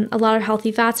a lot of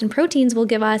healthy fats, and proteins will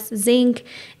give us zinc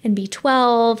and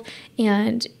B12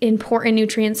 and important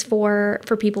nutrients for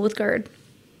people with GERD.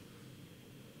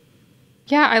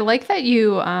 Yeah, I like that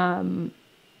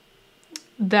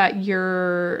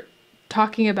you're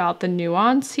talking about the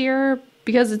nuance here,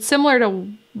 because it's similar to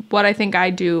what I think I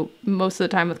do most of the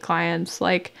time with clients.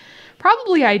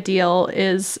 Probably ideal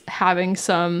is having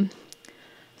some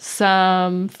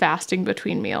fasting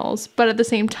between meals, but at the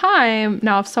same time,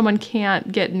 now if someone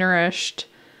can't get nourished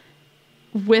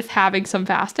with having some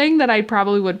fasting, then I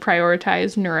probably would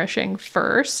prioritize nourishing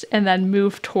first and then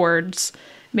move towards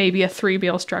maybe a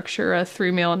 3-meal structure, a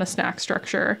 3-meal and a snack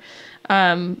structure.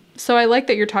 So I like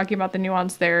that you're talking about the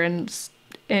nuance there,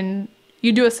 and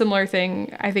you do a similar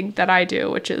thing, I think, that I do,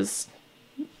 which is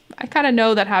I kind of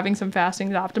know that having some fasting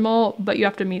is optimal, but you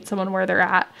have to meet someone where they're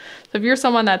at. So if you're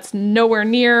someone that's nowhere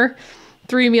near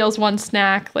 3 meals, 1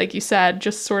 snack, like you said,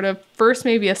 just sort of first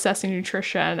maybe assessing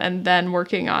nutrition and then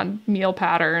working on meal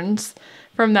patterns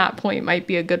from that point might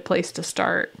be a good place to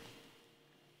start.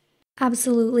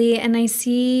 Absolutely. And I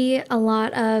see a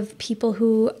lot of people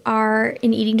who are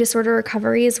in eating disorder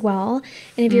recovery as well.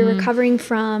 And if you're recovering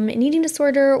from an eating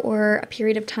disorder or a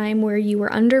period of time where you were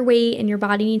underweight and your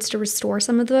body needs to restore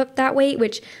some of that weight,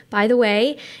 which, by the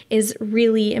way, is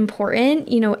really important.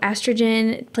 You know,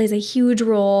 estrogen plays a huge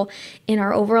role in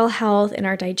our overall health and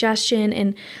our digestion.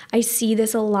 And I see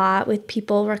this a lot with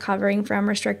people recovering from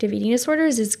restrictive eating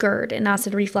disorders is GERD and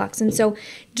acid reflux. And so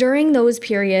during those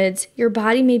periods, your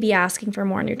body may be asking for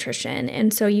more nutrition.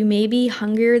 And so you may be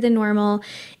hungrier than normal.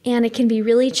 And it can be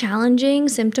really challenging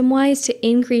symptom-wise to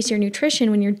increase your nutrition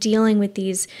when you're dealing with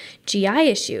these GI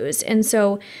issues. And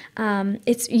so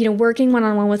it's, you know, working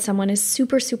one-on-one with someone is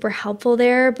super, super helpful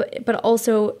there, but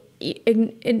also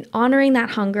in honoring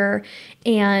that hunger.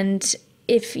 And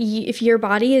if your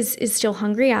body is still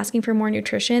hungry, asking for more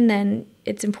nutrition, then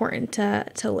it's important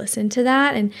to listen to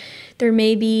that. And there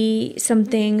may be some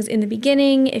things in the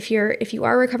beginning, if you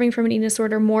are recovering from an eating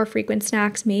disorder, more frequent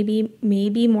snacks may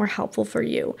be more helpful for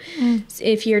you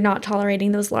if you're not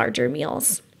tolerating those larger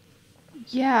meals.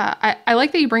 Yeah, I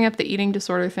like that you bring up the eating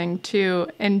disorder thing too.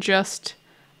 And just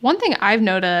one thing I've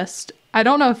noticed, I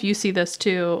don't know if you see this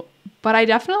too, but I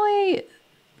definitely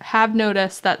have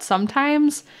noticed that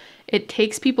sometimes it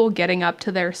takes people getting up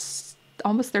to their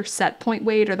almost their set point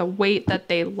weight or the weight that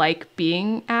they like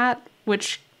being at,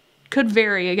 which could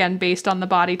vary again based on the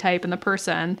body type and the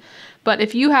person. But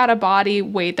if you had a body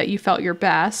weight that you felt your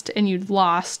best and you'd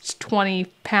lost 20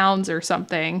 pounds or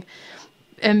something,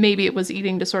 and maybe it was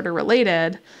eating disorder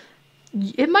related,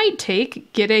 it might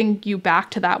take getting you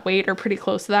back to that weight or pretty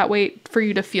close to that weight for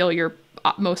you to feel your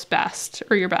most best,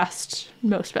 or your best.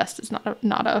 Most best is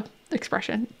not a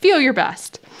expression. Feel your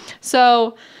best.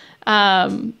 So,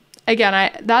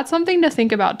 again, that's something to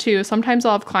think about too. Sometimes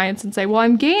I'll have clients and say, well,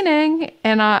 I'm gaining,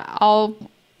 and I'll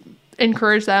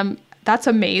encourage them, that's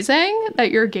amazing that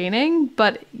you're gaining,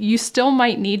 but you still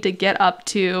might need to get up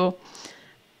to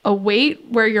a weight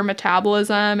where your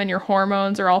metabolism and your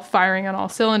hormones are all firing on all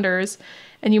cylinders,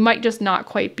 and you might just not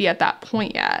quite be at that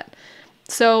point yet.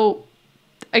 So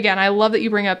again, I love that you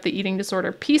bring up the eating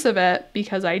disorder piece of it,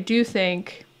 because I do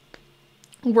think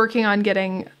working on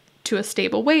getting to a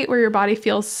stable weight where your body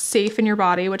feels safe in your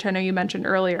body, which I know you mentioned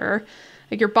earlier,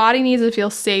 like your body needs to feel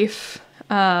safe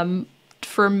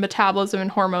for metabolism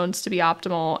and hormones to be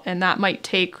optimal. And that might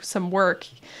take some work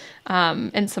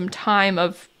and some time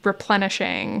of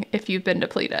replenishing if you've been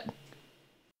depleted.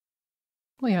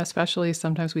 Well, yeah, especially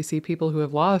sometimes we see people who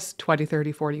have lost 20,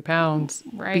 30, 40 pounds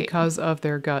because of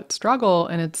their gut struggle.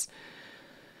 And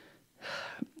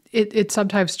it's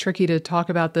sometimes tricky to talk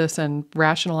about this and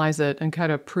rationalize it and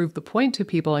kind of prove the point to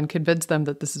people and convince them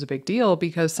that this is a big deal,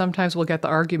 because sometimes we'll get the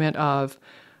argument of,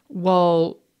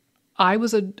 well, I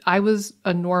was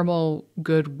a normal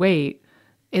good weight,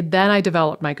 and then I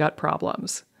developed my gut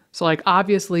problems. So like,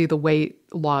 obviously the weight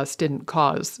loss didn't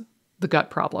cause the gut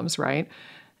problems, right?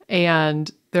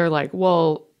 And they're like,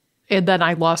 well, and then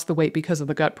I lost the weight because of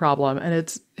the gut problem.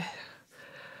 And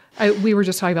we were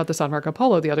just talking about this on Marco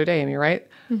Polo the other day, Amy, right?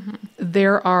 Mm-hmm.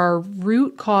 There are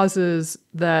root causes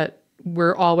that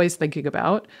we're always thinking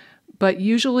about, but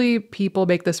usually people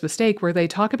make this mistake where they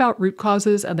talk about root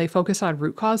causes and they focus on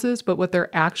root causes, but what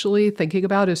they're actually thinking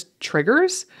about is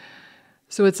triggers.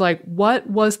 So it's like, what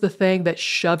was the thing that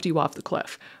shoved you off the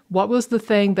cliff? What was the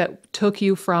thing that took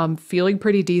you from feeling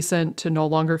pretty decent to no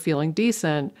longer feeling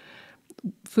decent?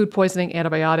 Food poisoning,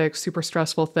 antibiotics, super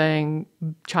stressful thing,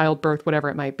 childbirth, whatever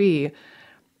it might be.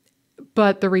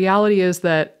 But the reality is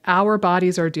that our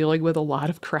bodies are dealing with a lot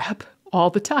of crap all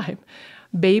the time.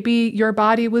 Maybe your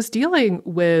body was dealing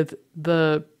with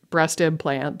the breast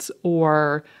implants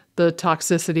or the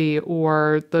toxicity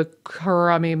or the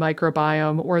crummy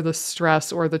microbiome or the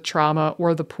stress or the trauma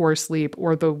or the poor sleep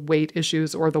or the weight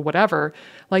issues or the whatever.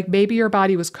 Like maybe your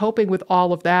body was coping with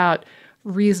all of that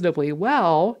reasonably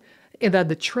well, and then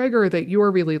the trigger that you're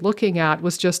really looking at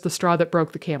was just the straw that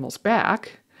broke the camel's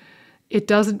back. It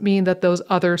doesn't mean that those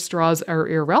other straws are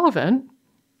irrelevant,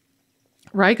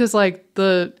 right? Because like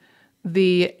the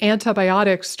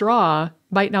antibiotic straw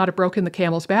might not have broken the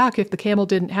camel's back if the camel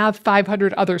didn't have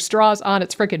 500 other straws on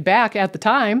its freaking back at the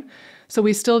time. So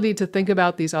we still need to think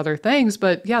about these other things.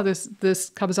 But yeah, this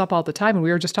comes up all the time. And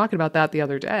we were just talking about that the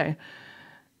other day.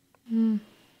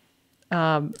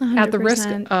 At the risk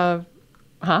of,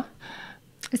 huh?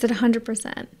 I said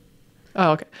 100%.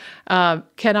 Oh, okay.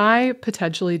 Can I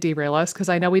potentially derail us? Because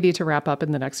I know we need to wrap up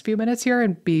in the next few minutes here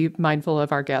and be mindful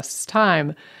of our guests'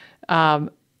 time.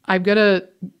 I'm going to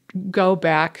go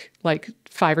back like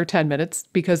 5 or 10 minutes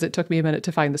because it took me a minute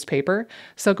to find this paper.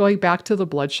 So going back to the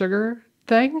blood sugar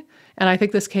thing. And I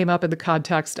think this came up in the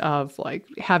context of like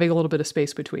having a little bit of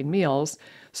space between meals.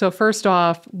 So first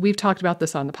off, we've talked about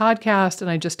this on the podcast,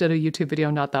 and I just did a YouTube video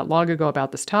not that long ago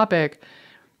about this topic.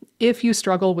 If you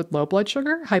struggle with low blood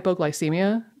sugar,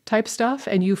 hypoglycemia type stuff,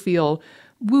 and you feel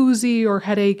woozy or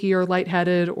headachy or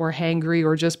lightheaded or hangry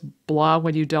or just blah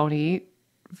when you don't eat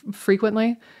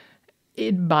frequently,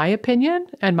 in my opinion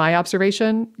and my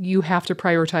observation, you have to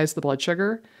prioritize the blood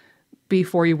sugar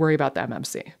before you worry about the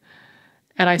MMC.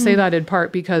 And I say that in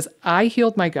part because I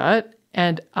healed my gut,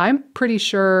 and I'm pretty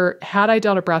sure had I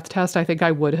done a breath test, I think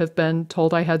I would have been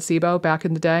told I had SIBO back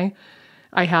in the day.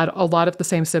 I had a lot of the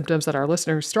same symptoms that our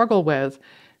listeners struggle with,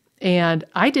 and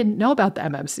I didn't know about the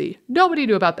MMC. Nobody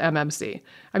knew about the MMC.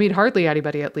 I mean, hardly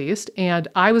anybody at least. And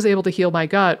I was able to heal my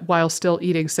gut while still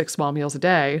eating 6 small meals a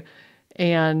day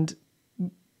and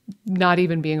not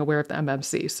even being aware of the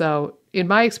MMC. So in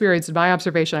my experience, in my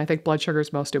observation, I think blood sugar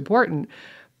is most important.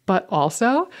 But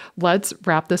also, let's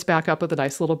wrap this back up with a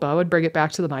nice little bow and bring it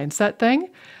back to the mindset thing.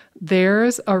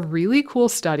 There's a really cool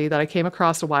study that I came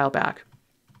across a while back.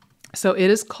 So it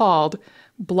is called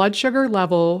Blood Sugar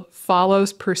Level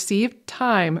Follows Perceived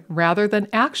Time Rather Than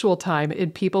Actual Time in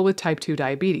People with Type 2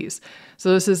 Diabetes.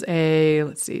 So this is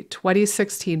a,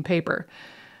 2016 paper.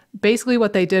 Basically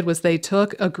what they did was they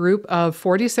took a group of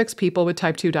 46 people with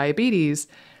type 2 diabetes,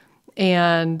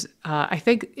 and I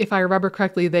think if I remember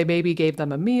correctly, they maybe gave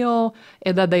them a meal,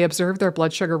 and then they observed their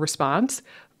blood sugar response,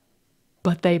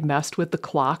 but they messed with the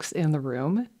clocks in the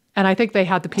room. And I think they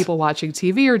had the people watching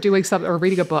TV or doing something or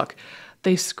reading a book.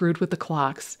 They screwed with the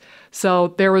clocks.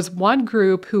 So there was one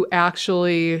group who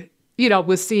actually,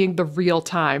 was seeing the real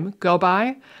time go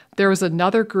by. There was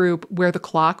another group where the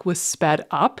clock was sped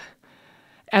up.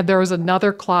 And there was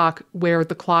another clock where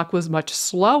the clock was much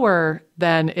slower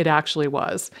than it actually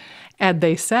was. And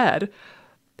they said,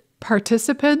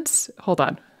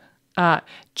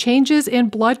 changes in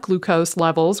blood glucose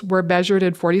levels were measured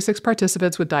in 46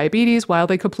 participants with diabetes while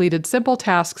they completed simple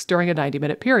tasks during a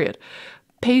 90-minute period.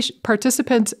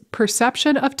 Participants'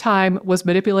 perception of time was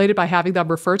manipulated by having them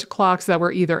refer to clocks that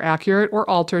were either accurate or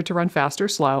altered to run fast or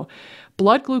slow.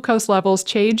 Blood glucose levels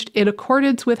changed in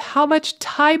accordance with how much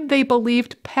time they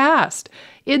believed passed,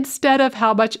 instead of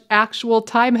how much actual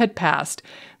time had passed.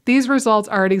 These results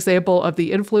are an example of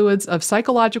the influence of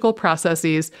psychological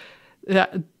processes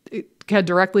that can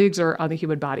directly exert on the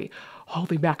human body.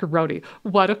 Holy macaroni.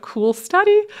 What a cool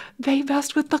study. They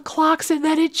messed with the clocks and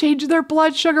then it changed their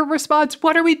blood sugar response.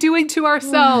 What are we doing to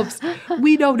ourselves?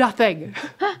 We know nothing.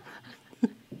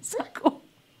 So cool.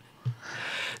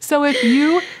 So if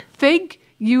you think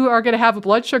you are going to have a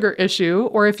blood sugar issue,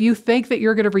 or if you think that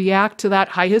you're going to react to that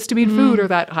high histamine food or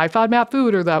that high FODMAP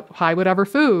food or that high whatever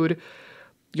food,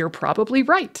 you're probably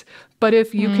right. But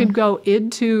if you can go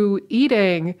into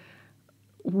eating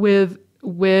with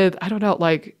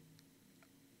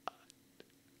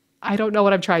I don't know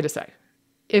what I'm trying to say.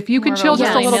 If you can chill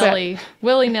just a little bit.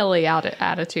 Willy-nilly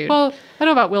attitude. Well, I don't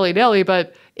know about willy-nilly,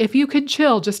 but if you could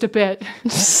chill just a bit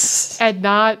and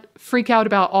not freak out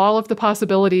about all of the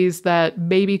possibilities that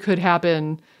maybe could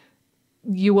happen,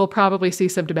 you will probably see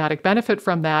symptomatic benefit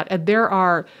from that. And there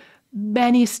are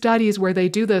many studies where they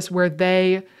do this, where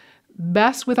they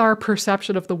mess with our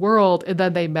perception of the world and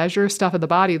then they measure stuff in the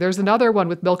body. There's another one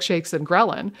with milkshakes and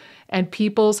ghrelin and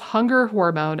people's hunger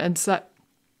hormone and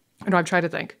I'm trying to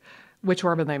think which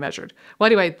hormone they measured. Well,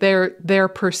 anyway, their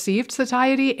perceived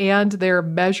satiety and their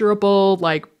measurable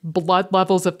blood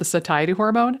levels of the satiety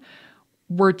hormone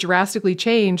were drastically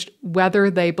changed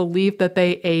whether they believed that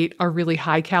they ate a really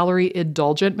high calorie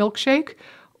indulgent milkshake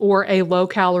or a low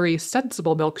calorie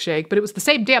sensible milkshake, but it was the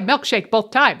same damn milkshake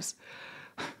both times.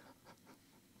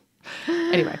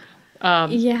 Anyway. Do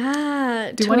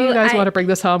one of you guys want to bring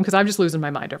this home? Because I'm just losing my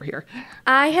mind over here.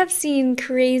 I have seen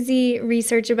crazy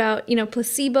research about,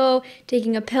 placebo,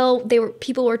 taking a pill.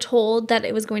 People were told that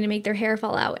it was going to make their hair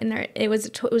fall out, and it was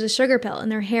a sugar pill,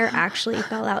 and their hair actually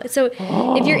fell out. So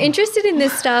if you're interested in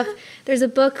this stuff, there's a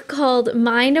book called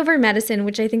Mind Over Medicine,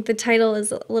 which I think the title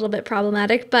is a little bit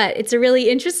problematic, but it's a really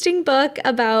interesting book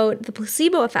about the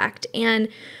placebo effect. And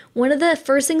one of the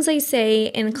first things I say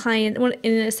in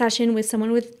a session with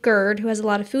someone with GERD who has a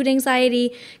lot of food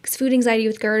anxiety, because food anxiety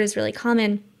with GERD is really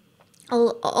common,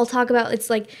 I'll talk about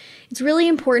it's really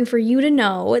important for you to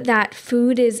know that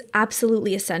food is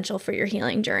absolutely essential for your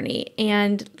healing journey,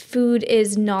 and food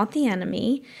is not the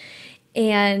enemy,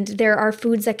 and there are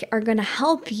foods that are going to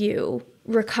help you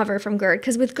recover from GERD,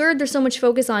 because with GERD there's so much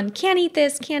focus on can't eat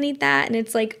this, can't eat that, and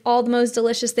it's all the most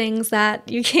delicious things that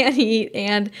you can't eat,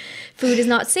 and food is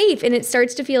not safe, and it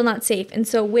starts to feel not safe. And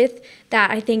so with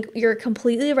that, I think you're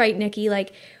completely right, Nikki.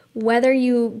 whether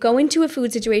you go into a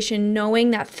food situation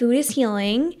knowing that food is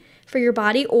healing for your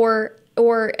body or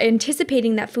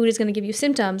anticipating that food is going to give you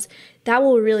symptoms, that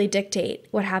will really dictate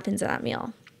what happens in that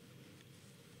meal.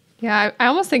 Yeah, I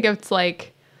almost think it's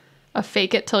like a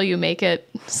fake it till you make it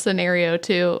scenario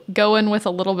too. Go in with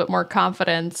a little bit more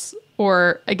confidence,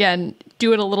 or again,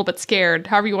 do it a little bit scared,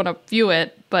 however you want to view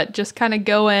it, but just kind of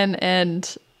go in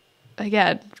and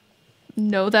again,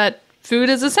 know that food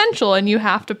is essential and you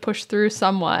have to push through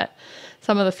somewhat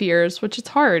some of the fears, which it's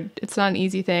hard. It's not an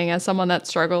easy thing. As someone that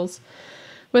struggles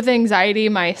with anxiety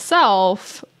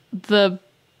myself, the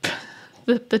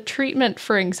treatment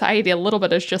for anxiety a little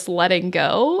bit is just letting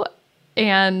go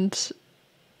and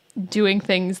doing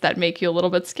things that make you a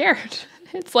little bit scared.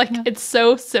 It's like, it's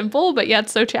so simple, but yet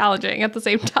so challenging at the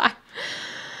same time.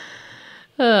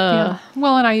 Yeah.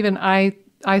 Well, and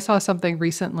I saw something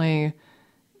recently.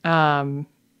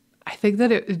 I think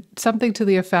that something to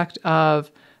the effect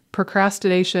of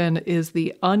procrastination is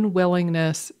the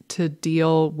unwillingness to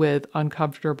deal with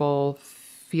uncomfortable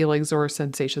feelings or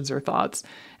sensations or thoughts.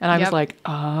 And I was like,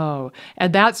 oh,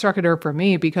 and that struck a nerve for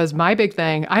me because my big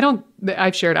thing, I don't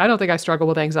think I struggle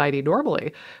with anxiety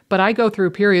normally, but I go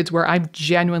through periods where I'm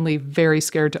genuinely very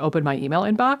scared to open my email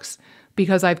inbox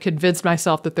because I've convinced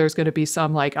myself that there's going to be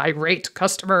some like irate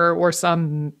customer or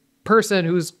some person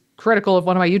who's critical of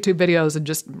one of my YouTube videos and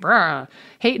just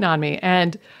hating on me.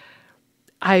 And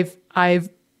I've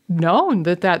known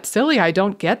that that's silly. I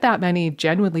don't get that many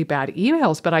genuinely bad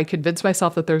emails, but I convinced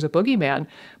myself that there's a boogeyman.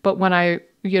 But when I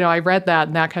read that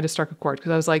and that kind of struck a chord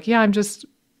because I was like, yeah,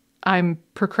 I'm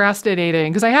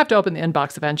procrastinating because I have to open the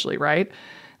inbox eventually, right?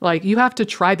 Like you have to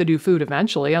try the new food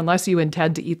eventually, unless you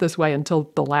intend to eat this way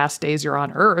until the last days you're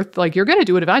on earth. Like you're going to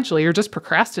do it eventually. You're just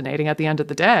procrastinating at the end of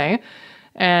the day.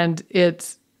 And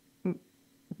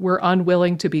we're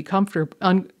unwilling to be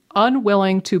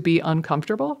unwilling to be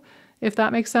uncomfortable, if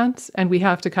that makes sense. And we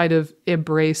have to kind of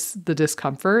embrace the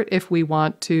discomfort if we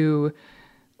want to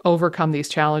overcome these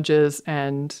challenges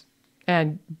and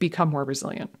become more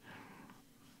resilient.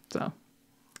 So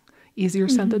easier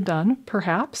said than done,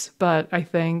 perhaps, but I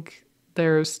think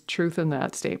there's truth in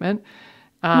that statement.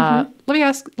 Let me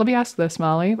ask this,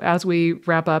 Molly, as we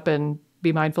wrap up and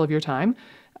be mindful of your time.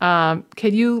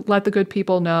 Can you let the good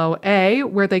people know, A,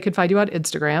 where they can find you on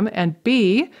Instagram, and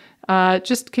B,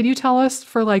 just can you tell us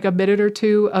for like a minute or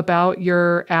two about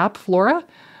your app, Flora?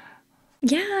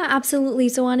 Yeah, absolutely.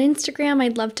 So on Instagram,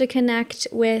 I'd love to connect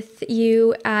with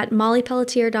you at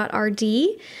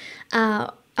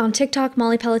mollypelletier.rd. On TikTok,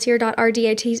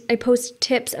 mollypelletier.rd. I post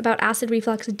tips about acid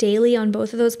reflux daily on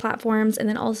both of those platforms, and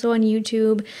then also on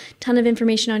YouTube. Ton of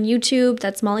information on YouTube.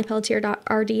 That's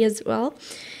mollypelletier.rd as well.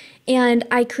 And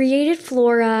I created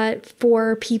Flora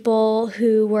for people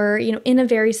who were, in a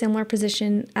very similar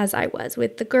position as I was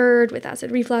with the GERD, with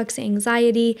acid reflux,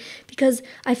 anxiety, because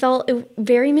I felt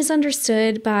very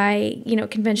misunderstood by,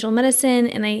 conventional medicine.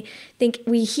 And I think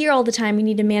we hear all the time we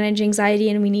need to manage anxiety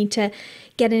and we need to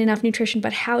get in enough nutrition,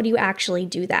 but how do you actually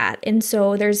do that? And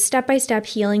so there's step-by-step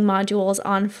healing modules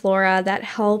on Flora that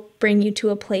help bring you to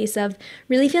a place of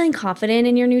really feeling confident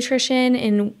in your nutrition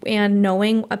and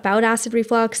knowing about acid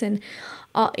reflux and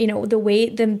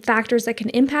the factors that can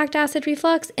impact acid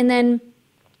reflux. And then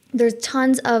there's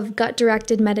tons of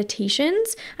gut-directed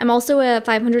meditations. I'm also a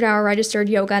 500-hour registered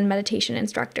yoga and meditation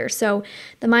instructor. So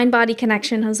the mind-body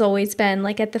connection has always been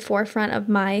like at the forefront of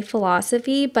my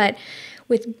philosophy, but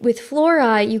with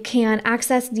Flora, you can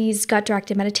access these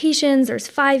gut-directed meditations. There's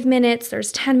 5 minutes, there's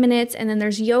 10 minutes, and then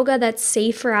there's yoga that's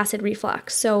safe for acid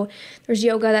reflux. So there's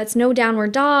yoga that's no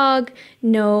downward dog,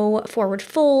 no forward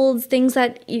folds, things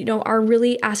that are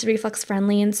really acid reflux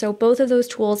friendly. And so both of those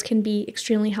tools can be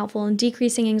extremely helpful in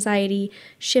decreasing anxiety,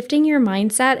 shifting your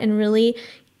mindset, and really,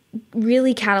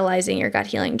 really catalyzing your gut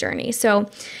healing journey. So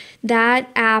that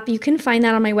app, you can find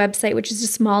that on my website, which is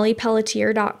just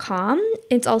mollypelletier.com.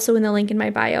 It's also in the link in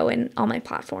my bio and all my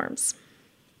platforms.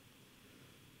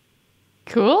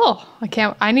 Cool.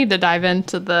 I need to dive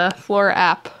into the Flora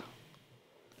app.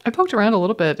 I poked around a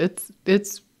little bit.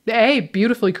 It's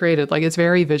beautifully created. Like it's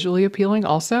very visually appealing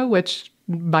also, which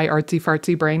my artsy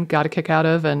fartsy brain got a kick out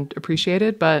of and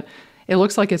appreciated, but it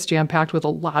looks like it's jam-packed with a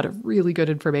lot of really good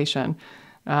information.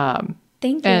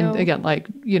 Thank you. And again,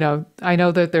 I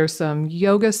know that there's some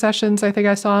yoga sessions I think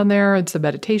I saw in there and some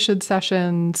meditation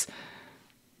sessions.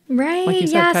 Right. Like you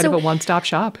said, kind of a one-stop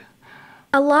shop.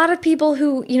 A lot of people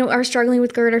who, are struggling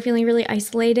with GERD are feeling really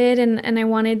isolated, and I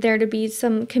wanted there to be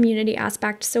some community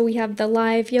aspect. So we have the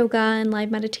live yoga and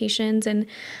live meditations, and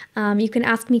you can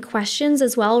ask me questions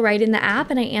as well right in the app,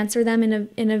 and I answer them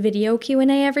in a video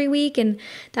Q&A every week, and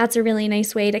that's a really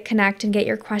nice way to connect and get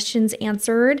your questions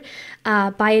answered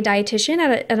by a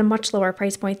dietitian at a much lower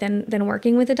price point than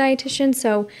working with a dietitian.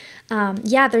 So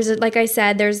like I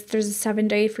said, there's a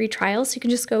 7-day free trial, so you can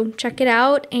just go check it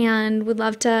out, and would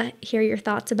love to hear your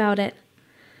thoughts about it.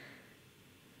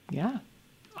 Yeah.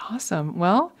 Awesome.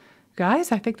 Well,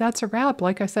 guys, I think that's a wrap.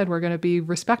 Like I said, we're going to be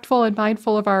respectful and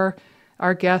mindful of our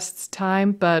guests'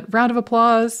 time, but round of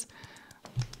applause.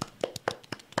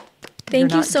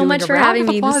 Thank you so much for having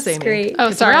me. This is great. Oh,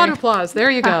 sorry. Round of applause.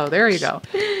 There you go. There you go.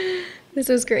 This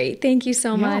was great. Thank you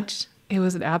so much. It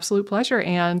was an absolute pleasure,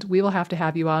 and we will have to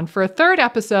have you on for a 3rd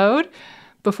episode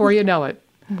before you know it.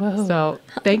 Whoa. So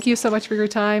thank you so much for your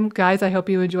time. Guys, I hope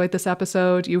you enjoyed this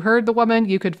episode. You heard the woman.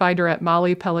 You could find her at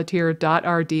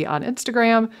mollypelletier.rd on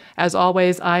Instagram. As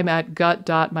always, I'm at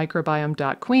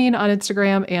gut.microbiome.queen on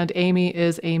Instagram, and Amy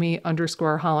is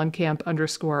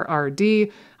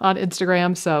Amy_Hollenkamp_RD on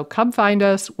Instagram. So come find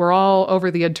us. We're all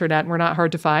over the internet. We're not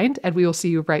hard to find, and we will see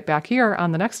you right back here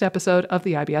on the next episode of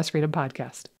the IBS Freedom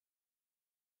Podcast.